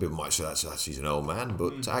 Some people might say that's he's an old man,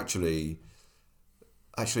 but actually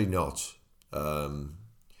not.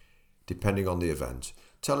 Depending on the event.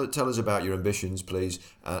 Tell us about your ambitions, please.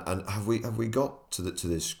 And have we got to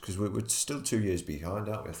this? Because we're still 2 years behind,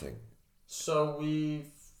 aren't we? I think. So we've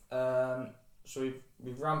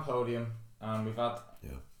ran podium, and we've had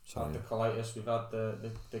the colitis, we've had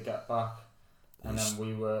the get back, and then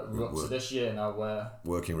we were up to this year now where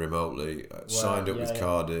working remotely, signed up with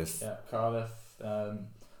Cardiff. Yeah, Cardiff.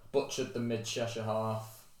 Butchered the Mid Cheshire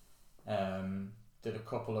Half. Did a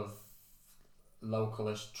couple of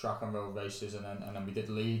localish track and road races, and then we did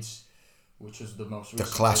Leeds, which was the most recent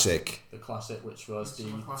classic. The classic, which was the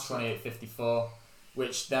 28:54,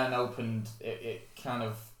 which then opened.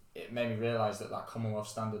 It made me realise that Commonwealth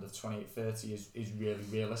standard of 28:30 is really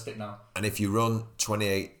realistic now. And if you run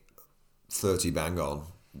 28:30 bang on,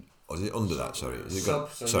 or is it under that? Sorry, is it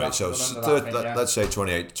let's say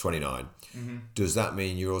 28:29. Does that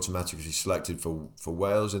mean you're automatically selected for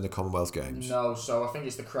Wales in the Commonwealth Games? No, so I think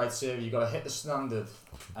it's the criteria. You've got to hit the standard,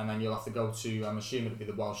 and then you'll have to go to, I'm assuming it'll be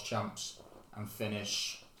the Welsh Champs, and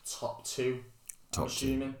finish top two. I'm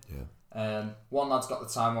assuming. Yeah. One lad's got the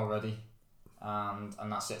time already, and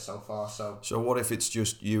that's it so far. So what if it's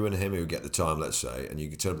just you and him who get the time, let's say, and you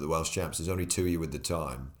can turn up at the Welsh Champs? There's only two of you with the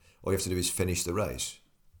time. All you have to do is finish the race.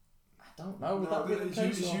 I don't know.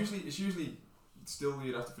 It's usually still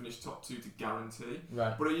you'd have to finish top two to guarantee.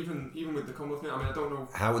 Right. But even with the Commonwealth, I mean, I don't know.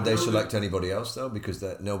 How would they select anybody else though? Because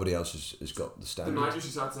nobody else has got the standard. They might just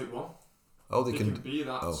decide to take one. Oh, they can be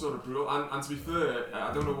that sort of brutal. And to be fair,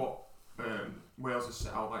 I don't know what Wales has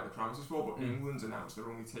set out like the parameters for, but England's announced they're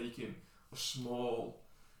only taking a small.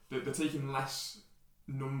 They're taking less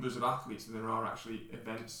numbers of athletes than there are actually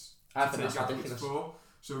events to take athletes for.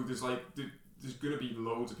 So there's going to be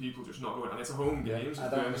loads of people just not going, and it's a home game. I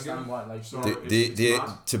don't understand why.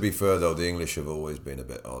 To be fair though, the English have always been a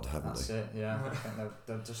bit odd, haven't they? That's it. Yeah, I think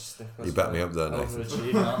they'll just stick. You back me up there, Nathan.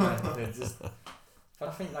 Overachieving, aren't they? But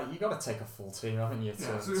I think you got to take a full team, haven't you?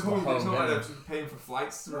 So it's not like they're paying for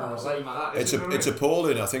flights to or something like that. It's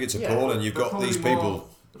appalling. I think it's appalling. You've got these people.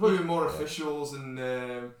 There'll probably be more officials and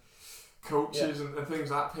coaches and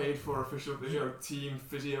things like that paid for official, team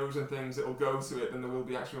physios and things that will go to it than there will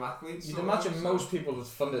be actual athletes. You'd imagine most people would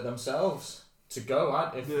fund it themselves to go.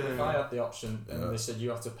 If I had the option and they said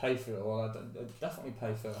you have to pay for it all, I'd definitely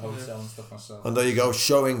pay for a hotel and stuff myself. And there you go,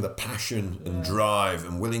 showing the passion and drive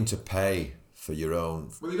and willing to pay for your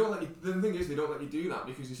own. Well, they don't let you. The thing is, they don't let you do that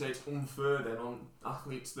because you say it's unfair then on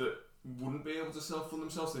athletes that wouldn't be able to self-fund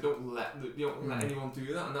themselves. They don't let anyone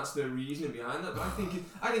do that, and that's the reasoning behind that. But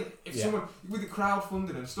I think if someone with the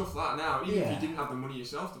crowdfunding and stuff like that now, even if you didn't have the money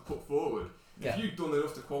yourself to put forward, if you'd done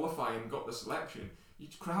enough to qualify and got the selection,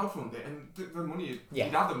 you'd crowdfund it, and the money, you'd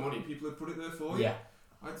have the money. People would put it there for you.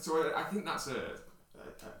 So I think that's a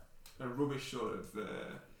rubbish sort of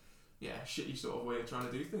shitty sort of way of trying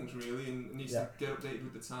to do things, really, and needs to get updated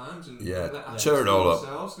with the times and turn it all up.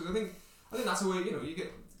 Because I think that's a way, you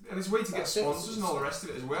get, and it's a way to get sponsors and all the rest of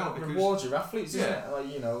it as well. Because reward your athletes, isn't it?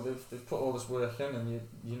 Like, they've put all this work in, and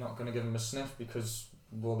you're not going to give them a sniff because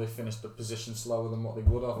they finished the position slower than what they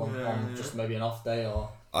would have on just maybe an off day. Or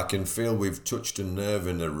I can feel we've touched a nerve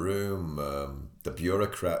in the room. The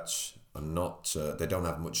bureaucrats are not. They don't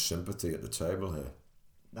have much sympathy at the table here.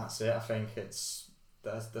 That's it. I think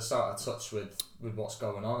they're sort of touch with what's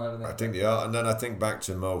going on. Haven't they? I think they are, and then I think back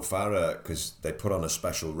to Mo Farah, because they put on a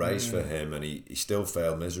special race for him, and he still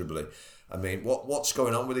failed miserably. I mean, what's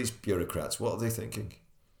going on with these bureaucrats? What are they thinking?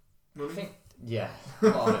 I think, a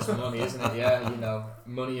lot of it's money, isn't it? Yeah,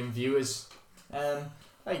 money and viewers.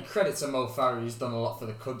 Credit to Mo Farah, he's done a lot for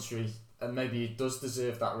the country, and maybe he does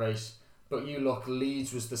deserve that race. But you look,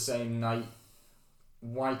 Leeds was the same night.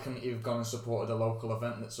 Why couldn't he have gone and supported a local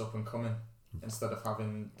event that's up and coming instead of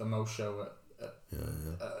having the Mo show at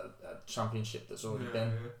a championship that's already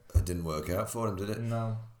been? It didn't work out for him, did it?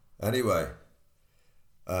 No. Anyway,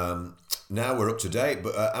 now we're up to date,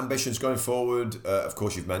 but ambitions going forward. Of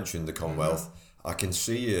course, you've mentioned the Commonwealth. I can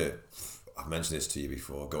see you. I've mentioned this to you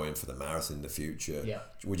before. Going for the marathon in the future. Yeah.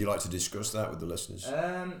 Would you like to discuss that with the listeners?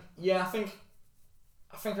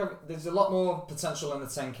 I think there's a lot more potential in the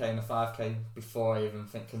 10k and the 5k before I even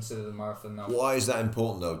consider the marathon now. Why is that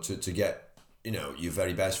important though? To get your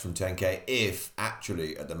very best from 10k, if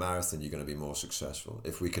actually at the marathon you're going to be more successful.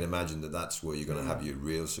 If we can imagine that that's where you're going to have your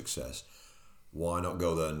real success, why not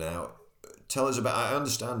go there now? Tell us about. I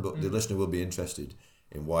understand, but the listener will be interested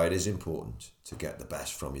in why it is important to get the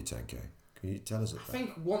best from your 10k. Can you tell us that? I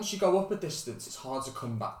think once you go up a distance, it's hard to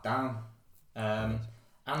come back down.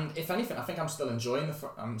 And if anything, I think I'm still enjoying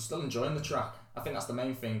the track. I think that's the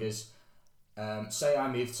main thing. Is say I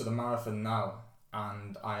move to the marathon now,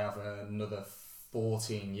 and I have another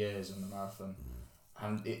 14 years on the marathon,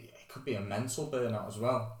 and it could be a mental burnout as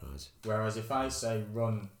well. Right. Whereas if I say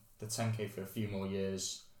run the 10k for a few more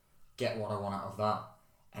years, get what I want out of that,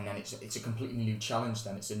 and then it's a completely new challenge.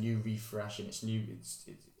 Then it's a new refresh, and it's new.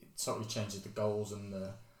 It totally changes the goals and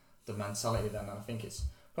the mentality. Then, and I think it's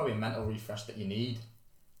probably a mental refresh that you need.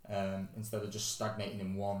 Instead of just stagnating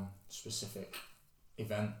in one specific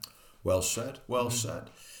event. Well said. Well said.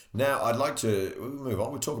 Now, I'd like to move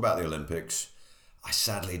on. We'll talk about the Olympics. I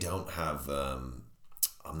sadly don't have... I'm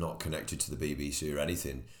not connected to the BBC or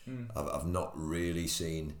anything. I've not really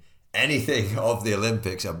seen anything of the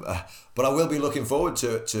Olympics. But I will be looking forward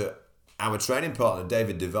to our training partner,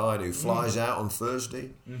 David Devine, who flies out on Thursday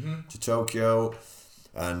to Tokyo.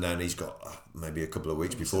 And then he's got maybe a couple of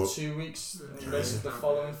weeks before. 2 weeks. Races the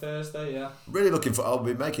following Thursday. Yeah. Really looking for. I'll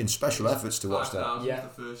be making special efforts to watch that. Yeah. The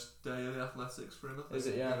first day of the athletics for him. Is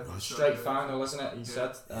it? Yeah. Straight final, isn't it? He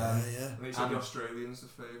said. And he said the Australians the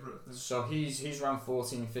favourite. So he's ran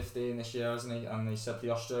 14:15 this year, hasn't he? And he said the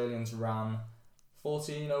Australians ran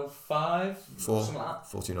 14:05. Something like that.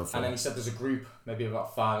 14:05. And then he said there's a group, maybe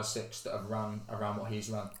about 5 or 6 that have ran around what he's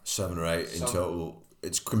ran. 7 or 8 in total.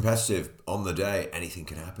 It's competitive on the day. Anything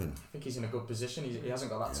can happen. I think he's in a good position. He hasn't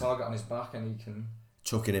got that target on his back, and he can...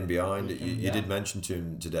 Tucking in behind. You did mention to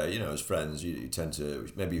him today, as friends, you tend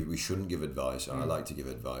to... Maybe we shouldn't give advice. I like to give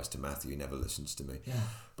advice to Matthew. He never listens to me. Yeah.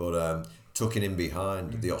 But tucking in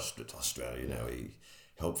behind the Australia, he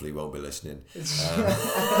hopefully won't be listening.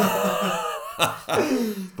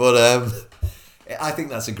 But I think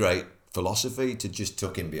that's a great philosophy, to just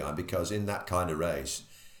tuck in behind, because in that kind of race,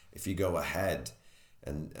 if you go ahead...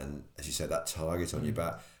 And as you said, that target on your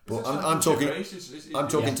back. But I'm talking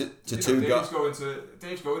to two guys.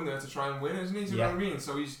 Dave's going there to try and win, isn't he? You know what I mean?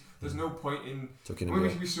 So there's no point in.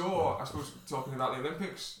 We saw, I suppose, talking about the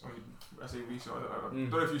Olympics. I say we saw it. I don't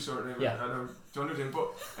know if you saw it. I know John was in,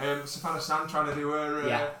 but Savannah Sam trying to do her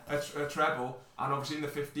a treble, and obviously in the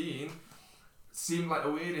 15. Seemed like the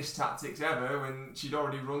weirdest tactics ever when she'd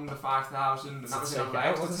already run the 5,000 and that was her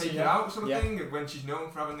leg to take it out sort of thing, when she's known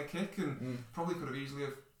for having the kick, and probably could have easily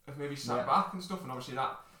have maybe sat back and stuff, and obviously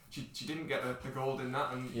that she didn't get the gold in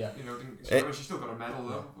that, and she still got a medal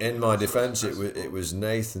though. In my defence, it was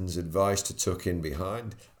Nathan's advice to tuck in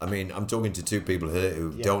behind. I mean, I'm talking to two people here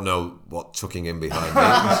who don't know what tucking in behind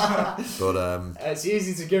means. But it's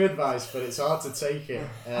easy to give advice, but it's hard to take it.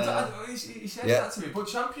 He said that to me. But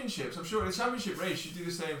championships, I'm sure in the championship race you do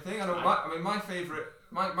the same thing. I know. My favourite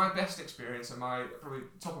my best experience and my probably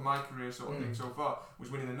top of my career sort of thing so far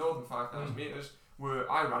was winning the Northern 5,000 metres,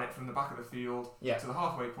 where I ran it from the back of the field to the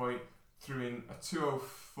halfway point, threw in a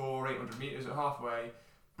 2:04 800 metres at halfway,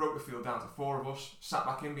 broke the field down to 4 of us, sat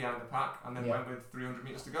back in behind the pack, and then went with 300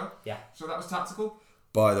 metres to go. Yeah. So that was tactical.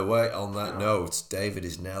 By the way, on that note, David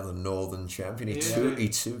is now the Northern champion. He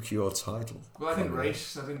took your title. Well, I didn't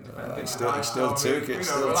race. I didn't defend it. He still took it.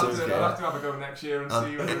 I'll have to have a go next year and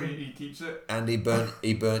see whether he keeps it. And he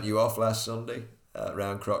burnt you off last Sunday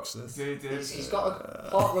round Croxteth. He did. He's got a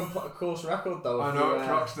parkrun course record though. I know,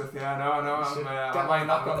 Croxteth. Yeah, I know. I'm laying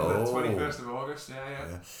that on the 21st of August.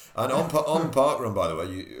 Yeah. And on parkrun, by the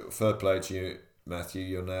way, fair play to you,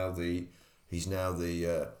 Matthew. He's now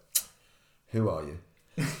the. Who are you?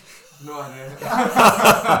 No idea.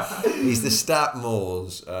 He's the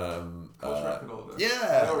Statmore's. Course record holder.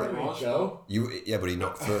 Yeah. There we go. But he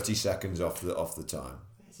knocked 30 seconds off the time.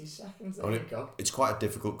 30 seconds. There you go. It's quite a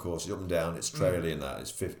difficult course. It's up and down. It's trailing and that.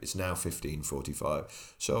 It's now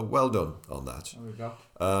 15:45. So well done on that. There we go.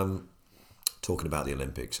 Talking about the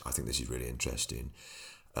Olympics, I think this is really interesting.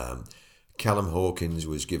 Callum Hawkins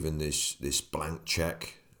was given this blank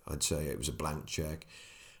check. I'd say it was a blank check.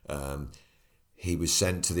 He was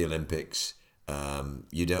sent to the Olympics.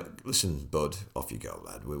 You don't listen, bud. Off you go,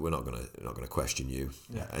 lad. We're not gonna question you.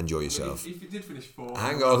 Enjoy yourself. If you did finish 4th.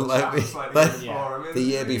 Hang on, the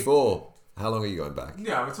year before. How long are you going back?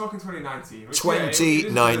 Yeah, we're talking 2019.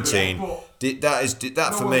 2019.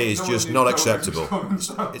 That for me is just not acceptable.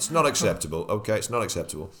 It's not acceptable. Okay, it's not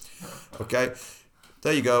acceptable. Okay,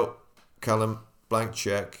 there you go, Callum. Blank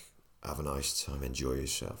check. Have a nice time. Enjoy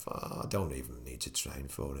yourself. I don't even need to train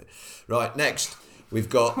for it. Right, next we've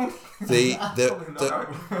got we've got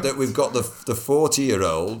the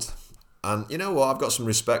 40-year-old, and you know what? I've got some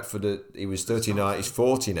respect for he was 39. He's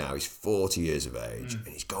 40 now. He's 40 years of age, and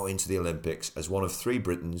he's going to the Olympics as one of 3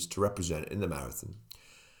 Britons to represent in the marathon.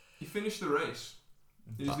 He finished the race.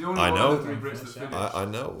 He's the only one of the 3 Brits that finished. I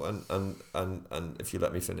know, and if you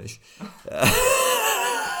let me finish.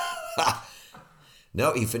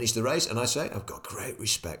 No, he finished the race, and I say I've got great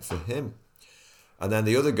respect for him. And then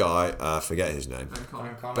the other guy, I forget his name,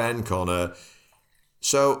 Ben Connor.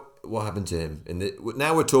 So what happened to him?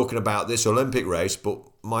 Now we're talking about this Olympic race, but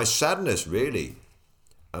my sadness really,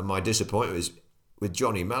 and my disappointment is with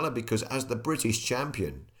Johnny Mellor, because as the British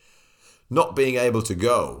champion, not being able to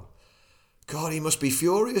go, God, he must be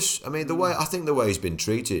furious. I mean, the way he's been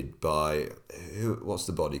treated by what's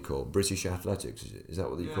the body called? British Athletics, is that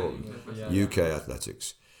what they call it? UK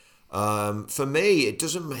Athletics. For me, it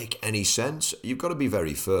doesn't make any sense. You've got to be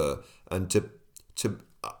very fair, and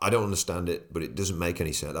I don't understand it, but it doesn't make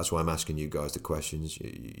any sense. That's why I'm asking you guys the questions.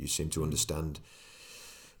 You seem to understand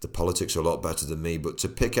the politics a lot better than me. But to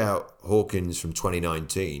pick out Hawkins from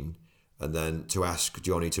 2019. And then to ask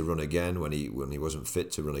Johnny to run again when he wasn't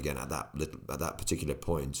fit to run again at that particular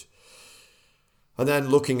point. And then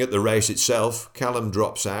looking at the race itself, Callum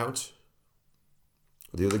drops out.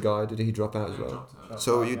 The other guy, did he drop out as well?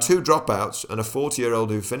 So you 2 dropouts and a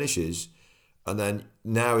 40-year-old who finishes, and then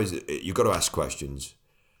you've got to ask questions.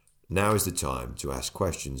 Now is the time to ask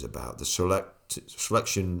questions about the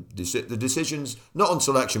selection, the decisions, not on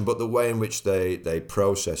selection, but the way in which they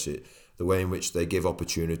process it. The way in which they give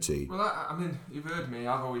opportunity. Well, I mean, you've heard me.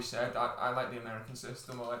 I've always said I like the American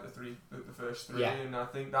system. I like the first 3, and I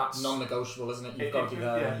think that's non-negotiable, isn't it? You've got to be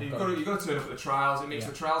there. You've got to turn up at the trials. It makes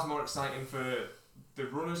the trials more exciting for the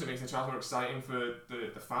runners. It makes the trials more exciting for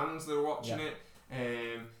the fans that are watching it.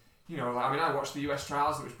 I watched the US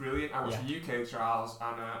trials. It was brilliant. I watched the UK trials,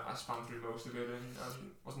 and I spanned through most of it, and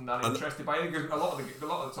wasn't that interested by it because a lot of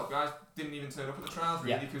the top guys didn't even turn up at the trials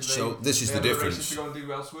really because this is the difference. To go and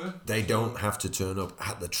do elsewhere. They don't have to turn up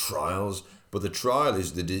at the trials, but the trial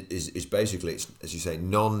is basically, as you say,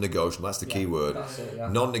 non-negotiable. That's the key word. That's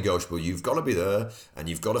it, non-negotiable. You've got to be there, and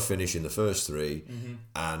you've got to finish in the first 3,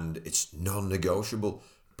 and it's non-negotiable.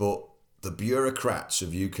 But the bureaucrats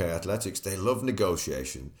of UK athletics, they love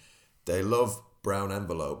negotiation. They love brown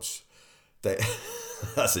envelopes.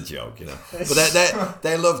 That's a joke, you know. But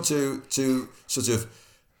they love to sort of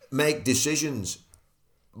make decisions,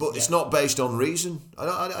 but it's not based on reason.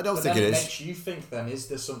 I don't think it is. It makes you think. Then is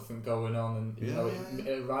there something going on, and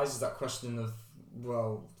it arises that question of,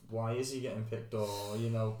 well, why is he getting picked, or I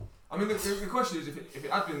mean, the question is if it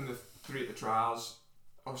had been the 3 at the trials,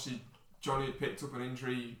 obviously Johnny had picked up an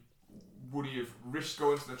injury. Would he have risked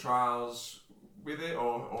going to the trials with it,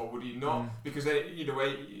 or would he not? Because either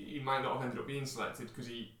way, he might not have ended up being selected because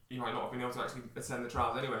he might not have been able to actually attend the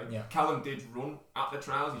trials anyway. Yeah. Callum did run at the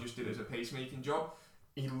trials, he just did it as a pacemaking job.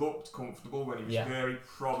 he looked comfortable when he was there. He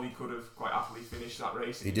probably could have quite happily finished that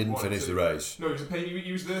race. He didn't finish the race. No,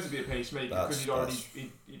 he was there to be a pacemaker because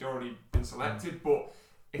he'd already been selected. But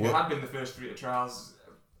if it had been the first 3 at trials,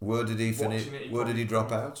 where did he finish? Where did he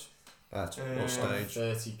drop out? At what stage?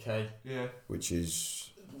 30k. Yeah. Which is.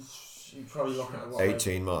 You're probably looking at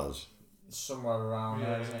 18 miles. Somewhere around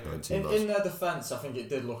there, isn't it? miles. In their defence, I think it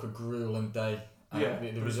did look a grueling day.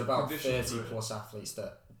 There was about 30 plus athletes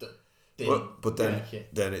that didn't but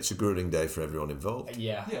then it's a grueling day for everyone involved.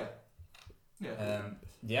 Yeah.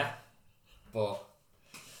 But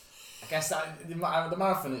I guess that the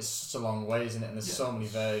marathon is such a long way, isn't it? And there's so many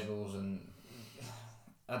variables, and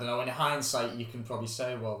I don't know. In hindsight, you can probably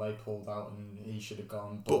say, well, they pulled out and he should have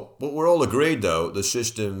gone. But we're all agreed, though, the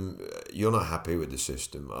system. You're not happy with the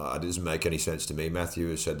system. It doesn't make any sense to me. Matthew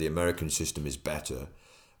has said the American system is better.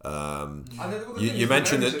 You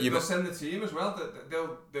mentioned that they'll send the team as well.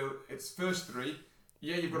 They'll it's first 3.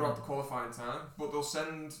 Yeah, you've got to have the qualifying time, but they'll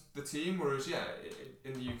send the team. Whereas,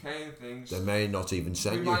 in the UK and things, they may not even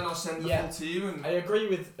send you. We might not send the full team. And I agree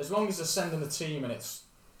with, as long as they're sending the team and it's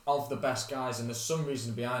of the best guys and there's some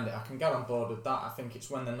reason behind it, I can get on board with that. I think it's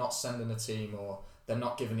when they're not sending a team or they're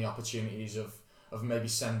not given the opportunities of maybe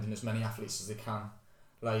sending as many athletes as they can.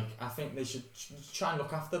 Like, I think they should try and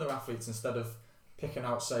look after their athletes instead of picking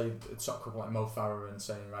out, say, a top couple like Mo Farah and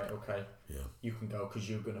saying, right, okay, you can go because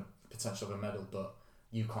you're going to potentially have a medal, but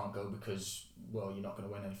you can't go because, well, you're not going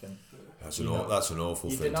to win anything. That's an awful thing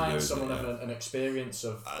to do. You're denying someone of an experience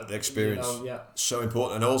of... the experience, so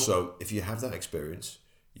important. And also, if you have that experience,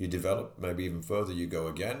 you develop maybe even further, you go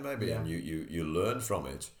again maybe, and you learn from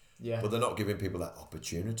it. Yeah. But they're not giving people that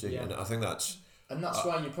opportunity. Yeah. And I think that's... And that's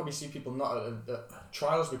why you probably see people not at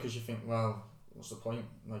trials, because you think, well, what's the point?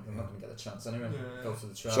 Like, they're not going to get the chance anyway. Go to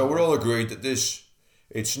the trial. So we're all agreed that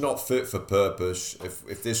it's not fit for purpose.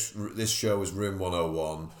 If this show was Room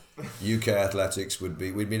 101, UK athletics we'd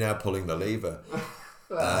be now pulling the lever.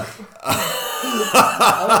 I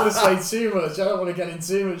don't want to say too much. I don't want to get in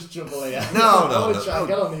too much trouble here. No. I want to try and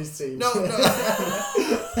get on these teams. No.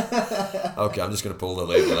 Okay, I'm just going to pull the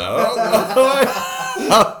lever now.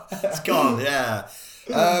 It's gone. Yeah.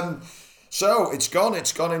 So it's gone.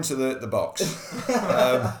 It's gone into the box.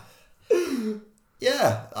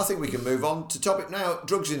 Yeah, I think we can move on to topic now.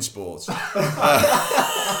 Drugs in sports.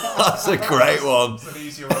 That's a great one. It's an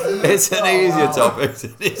easier one. It's an easier topic to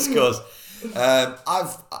discuss.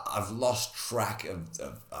 I've lost track of.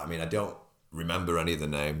 I mean, I don't remember any of the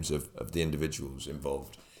names of the individuals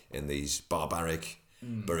involved in these barbaric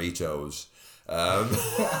burritos.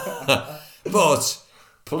 But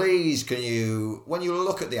please, can you, when you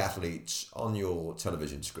look at the athletes on your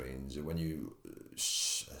television screens, when you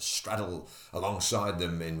straddle alongside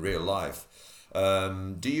them in real life,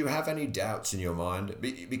 do you have any doubts in your mind?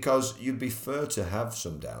 Because you'd be fair to have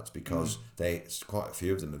some doubts, because quite a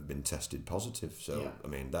few of them have been tested positive. So I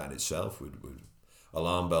mean, that in itself would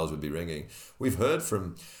alarm bells would be ringing. We've heard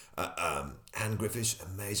from Anne Griffiths,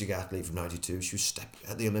 amazing athlete from '92. She was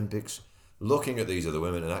at the Olympics, looking at these other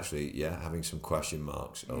women and actually, having some question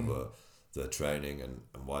marks over their training and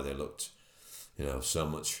why they looked, so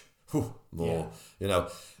much more,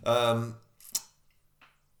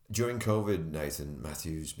 During COVID, Nathan,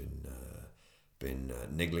 Matthew's been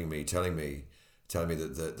niggling me, telling me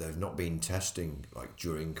that they've not been testing like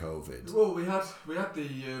during COVID. Well, we had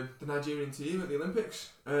the Nigerian team at the Olympics.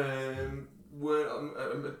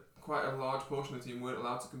 Quite a large portion of the team weren't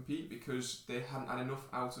allowed to compete because they hadn't had enough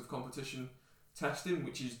out of competition testing,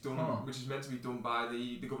 which is meant to be done by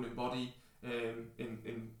the governing body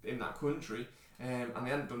in that country, and they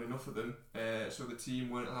hadn't done enough of them, so the team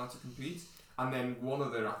weren't allowed to compete. And then one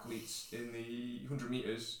of their athletes in the 100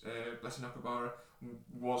 metres, Blessing Akabara,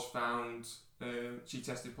 was found, she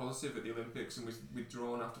tested positive at the Olympics and was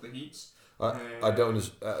withdrawn after the heats. I don't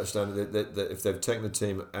understand that if they've taken the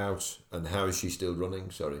team out, and how is she still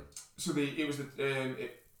running? Sorry. So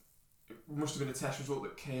it must have been a test result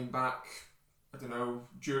that came back. I don't know.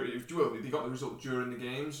 They got the result during the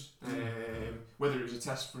games. Whether it was a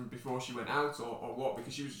test from before she went out or what,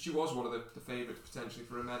 because she was one of the favourites potentially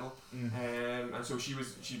for a medal. And so she'd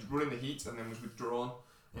run in the heat and then was withdrawn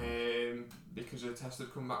because her test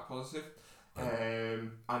had come back positive.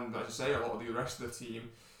 And as I say, a lot of the rest of the team,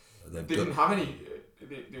 they didn't have any.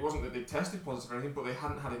 It wasn't that they tested positive or anything, but they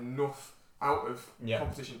hadn't had enough out of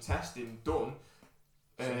competition testing done.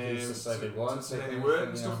 To say they weren't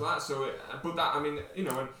and stuff like that. So, but that, I mean, and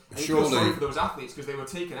you feel sorry for those athletes because they were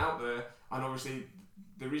taken out there, and obviously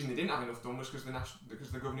the reason they didn't have enough done was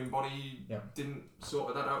because the governing body didn't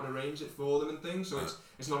sort that out and arrange it for them and things. So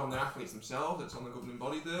it's not on the athletes themselves; it's on the governing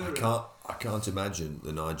body there. I can't imagine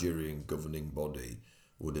the Nigerian governing body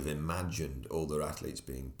would have imagined all their athletes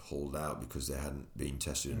being pulled out because they hadn't been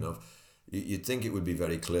tested enough. You'd think it would be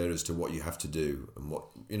very clear as to what you have to do and what,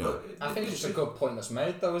 you know. I think it's a good point that's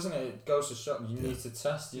made, though, isn't it? It goes to show you need to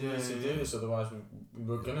test, you need to do this, otherwise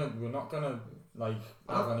we're not gonna like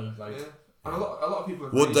have any like. Yeah. And a lot of people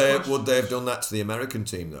have Would they have done that to the American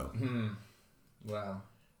team though?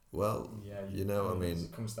 Well, yeah, you know, I mean,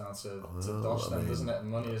 it comes down to dosh then, doesn't it? And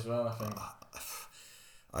money as well, I think.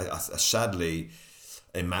 I sadly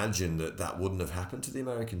imagine that wouldn't have happened to the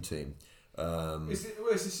American team. It's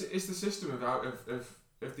the system of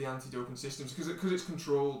the anti-doping systems because it's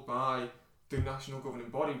controlled by the national governing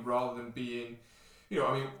body rather than being, you know,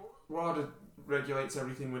 I mean, WADA regulates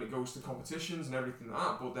everything when it goes to competitions and everything like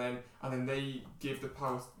that, but then they give the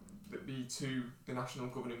power that be to the national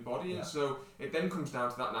governing body, and so it then comes down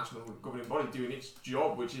to that national governing body doing its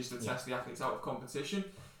job, which is to test the athletes out of competition.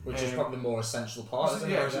 Which is probably the more essential part, isn't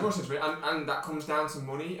it? Yeah, it's the more essential, and that comes down to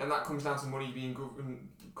money, and that comes down to money being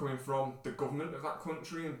coming from the government of that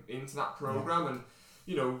country and into that program, and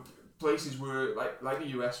you know, places where like the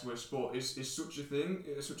US where sport is such a thing,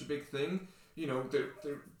 such a big thing. You know,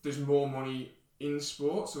 there's more money in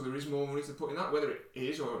sport, so there is more money to put in that. Whether it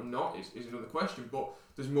is or not is another question, but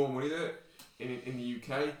there's more money there. In the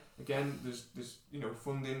UK, again, there's you know,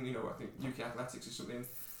 funding. You know, I think UK Athletics is something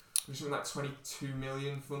like 22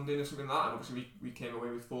 million funding or something like that, and obviously we came away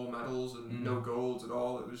with 4 medals and no golds at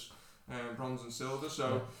all. It was bronze and silver.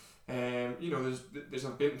 So you know, there's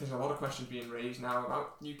a lot of questions being raised now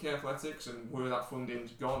about UK athletics and where that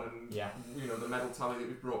funding's gone, and you know, the medal tally that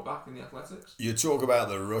we've brought back in the athletics. You talk about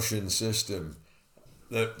the Russian system.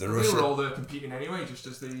 The Russian, they were all there competing anyway, just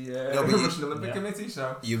as the Russian Olympic Committee.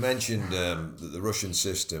 So you mentioned the Russian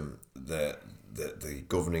system, the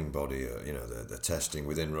governing body, you know, the testing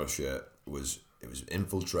within Russia was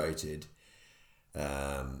infiltrated.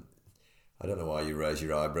 I don't know why you raise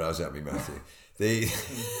your eyebrows at me, Matthew.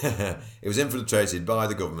 It was infiltrated by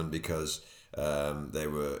the government because they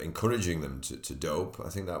were encouraging them to dope. I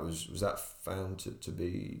think that was that found to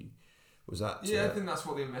be. Was that? Yeah, I think that's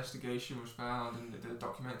what the investigation was found in the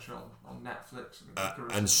documentary on Netflix.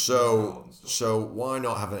 And so why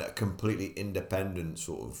not have a completely independent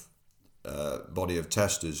sort of body of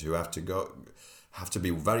testers who have to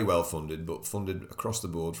be very well funded, but funded across the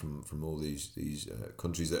board from all these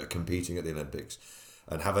countries that are competing at the Olympics,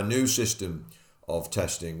 and have a new system of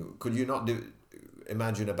testing? Could you not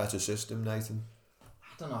imagine a better system, Nathan?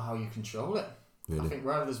 I don't know how you control it. Really? I think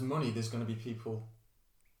wherever there's money, there's going to be people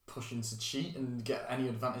pushing to cheat and get any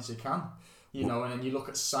advantage they can. You know, and then you look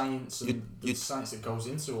at science and the science that goes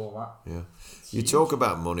into all that. Yeah, you talk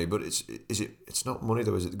about money, but it's not money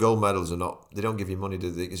though, is it? The gold medals are not. They don't give you money,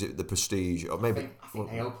 do they? Is it the prestige, or maybe? I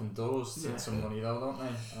think they open doors to some money though, don't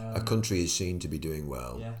they? A country is seen to be doing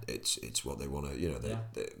well. Yeah. It's what they want to. You know, they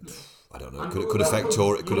I don't know. It could affect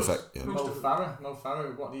tour. It could affect. Yeah. Mo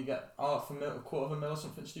Farah. What do you get? $250,000 or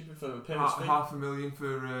something stupid for appearance fee. $500,000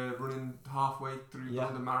 for running halfway through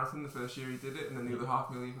London Marathon the first year he did it, and then the other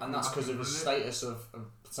 $500,000. And that's because of his status of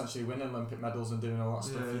potentially winning Olympic medals and doing all that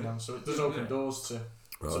stuff. You know, so it does open doors to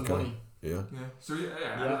some money. Yeah. So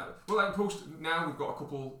well, like now we've got a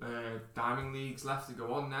couple diamond leagues left to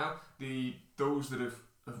go on now. Those that have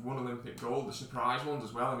won Olympic gold, the surprise ones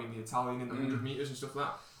as well. I mean, the Italian in the 100 metres and stuff like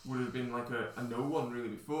that would have been like a no one really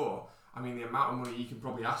before. I mean, the amount of money you can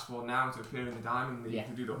probably ask for now to appear in the diamond league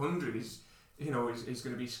to do the 100 is going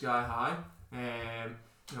to be sky high.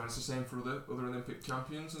 You know, it's the same for other Olympic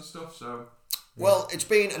champions and stuff. So. Well, it's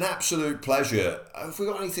been an absolute pleasure. Have we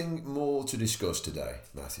got anything more to discuss today,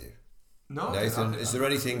 Matthew? No, Nathan, is there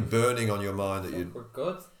anything burning on your mind that you? We're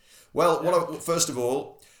good. Well, first of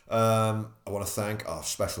all, I want to thank our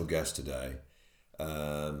special guest today.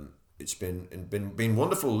 It's been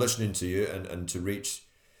wonderful listening to you and to reach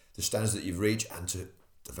the standards that you've reached and to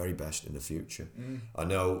the very best in the future. I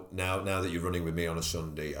know now that you're running with me on a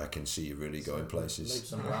Sunday, I can see you really going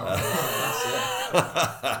places.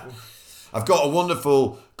 I've got a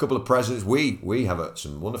wonderful couple of presents. We have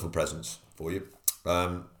some wonderful presents for you.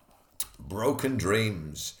 Broken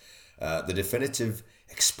Dreams, the definitive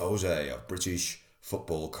expose of British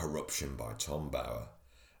football corruption by Tom Bauer,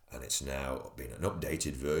 and it's now been an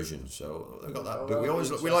updated version. So I've got that. But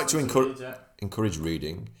we like to encourage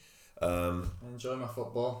reading. Enjoy my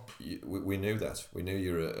football. We knew that. We knew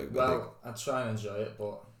you're a well. I try and enjoy it,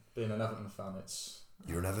 but being an Everton fan,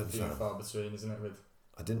 you're an Everton fan. Far between, isn't it?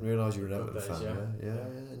 I didn't realise you were an Everton fan.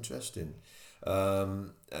 Yeah, interesting.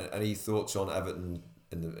 Any thoughts on Everton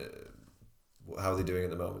how are they doing at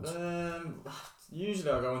the moment?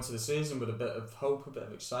 Usually I go into the season with a bit of hope, a bit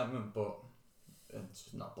of excitement, but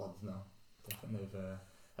it's not bothered now. I think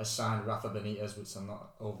has signed Rafa Benitez, which I'm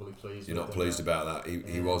not overly pleased You're with. not pleased about that?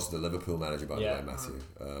 He was the Liverpool manager, by the way, Matthew.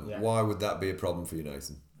 Why would that be a problem for you,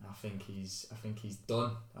 Nathan? I think he's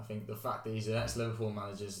done. I think the fact that he's an ex-Liverpool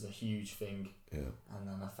manager is a huge thing. Yeah. And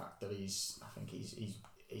then the fact that he's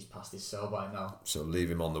past his sell by now. So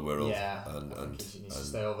leave him on the world. Yeah. And he needs to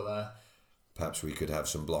stay over there. Perhaps we could have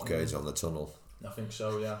some blockades on the tunnel. I think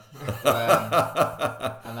so, yeah.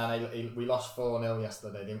 And then we lost 4-0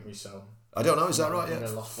 yesterday, didn't we? So I don't know, is that right? Yeah. We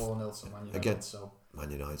lost 4-0 to Man United. Again, so. Man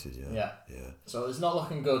United, yeah. So it's not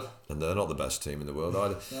looking good. And they're not the best team in the world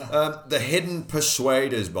either. The Hidden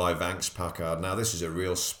Persuaders by Vance Packard. Now, this is a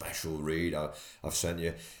real special read I've sent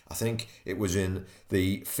you. I think it was in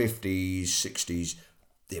the 50s, 60s.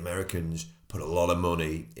 The Americans put a lot of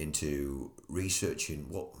money into researching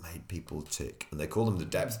what made people tick. And they call them the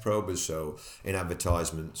depth probers. So in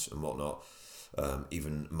advertisements and whatnot,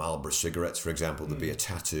 even Marlboro cigarettes, for example, there'd be a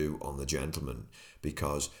tattoo on the gentleman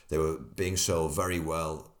because they were being sold very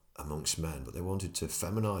well amongst men, but they wanted to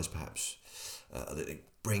feminise perhaps,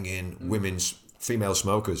 bring in female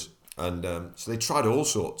smokers. And so they tried all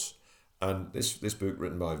sorts. And this book,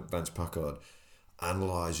 written by Vance Packard,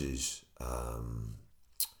 analyses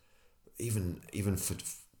even for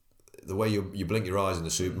the way you blink your eyes in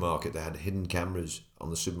the supermarket. They had hidden cameras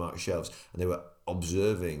on the supermarket shelves, and they were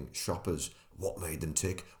observing shoppers, what made them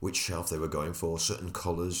tick, which shelf they were going for, certain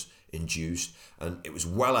colours induced, and it was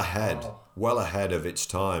well ahead of its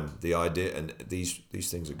time. The idea, and these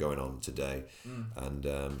things are going on today, and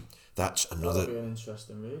that's another. That'll be an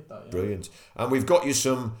interesting read. That, yeah. Brilliant, and we've got you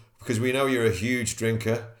some, because we know you're a huge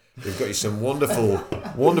drinker. We've got you some wonderful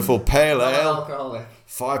pale ale. Alcoholic.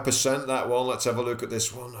 5% that one. Let's have a look at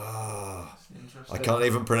this one. I can't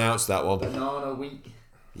even pronounce that one. Banana wheat.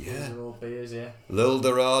 Yeah. These are all beers, yeah. Lil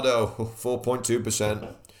Dorado,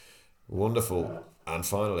 4.2%. Wonderful. And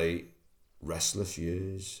finally, Restless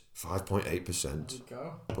Years, 5.8%. There you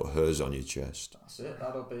go. Put hers on your chest. That's it.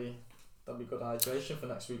 That'll be good hydration for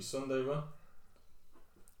next week's Sunday run.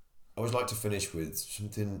 I always like to finish with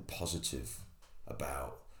something positive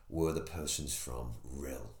about where the person's from.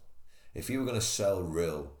 Rill. If you were going to sell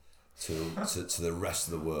Rill to the rest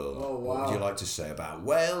of the world, what would you like to say about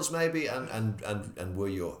Wales, maybe, and where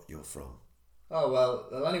you're from? Oh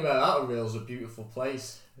well, anywhere out of Rill's a beautiful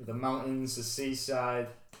place. The mountains, the seaside.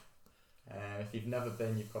 If you've never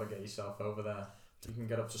been, you've got to get yourself over there. You can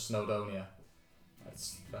get up to Snowdonia.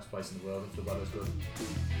 It's the best place in the world if the weather's good.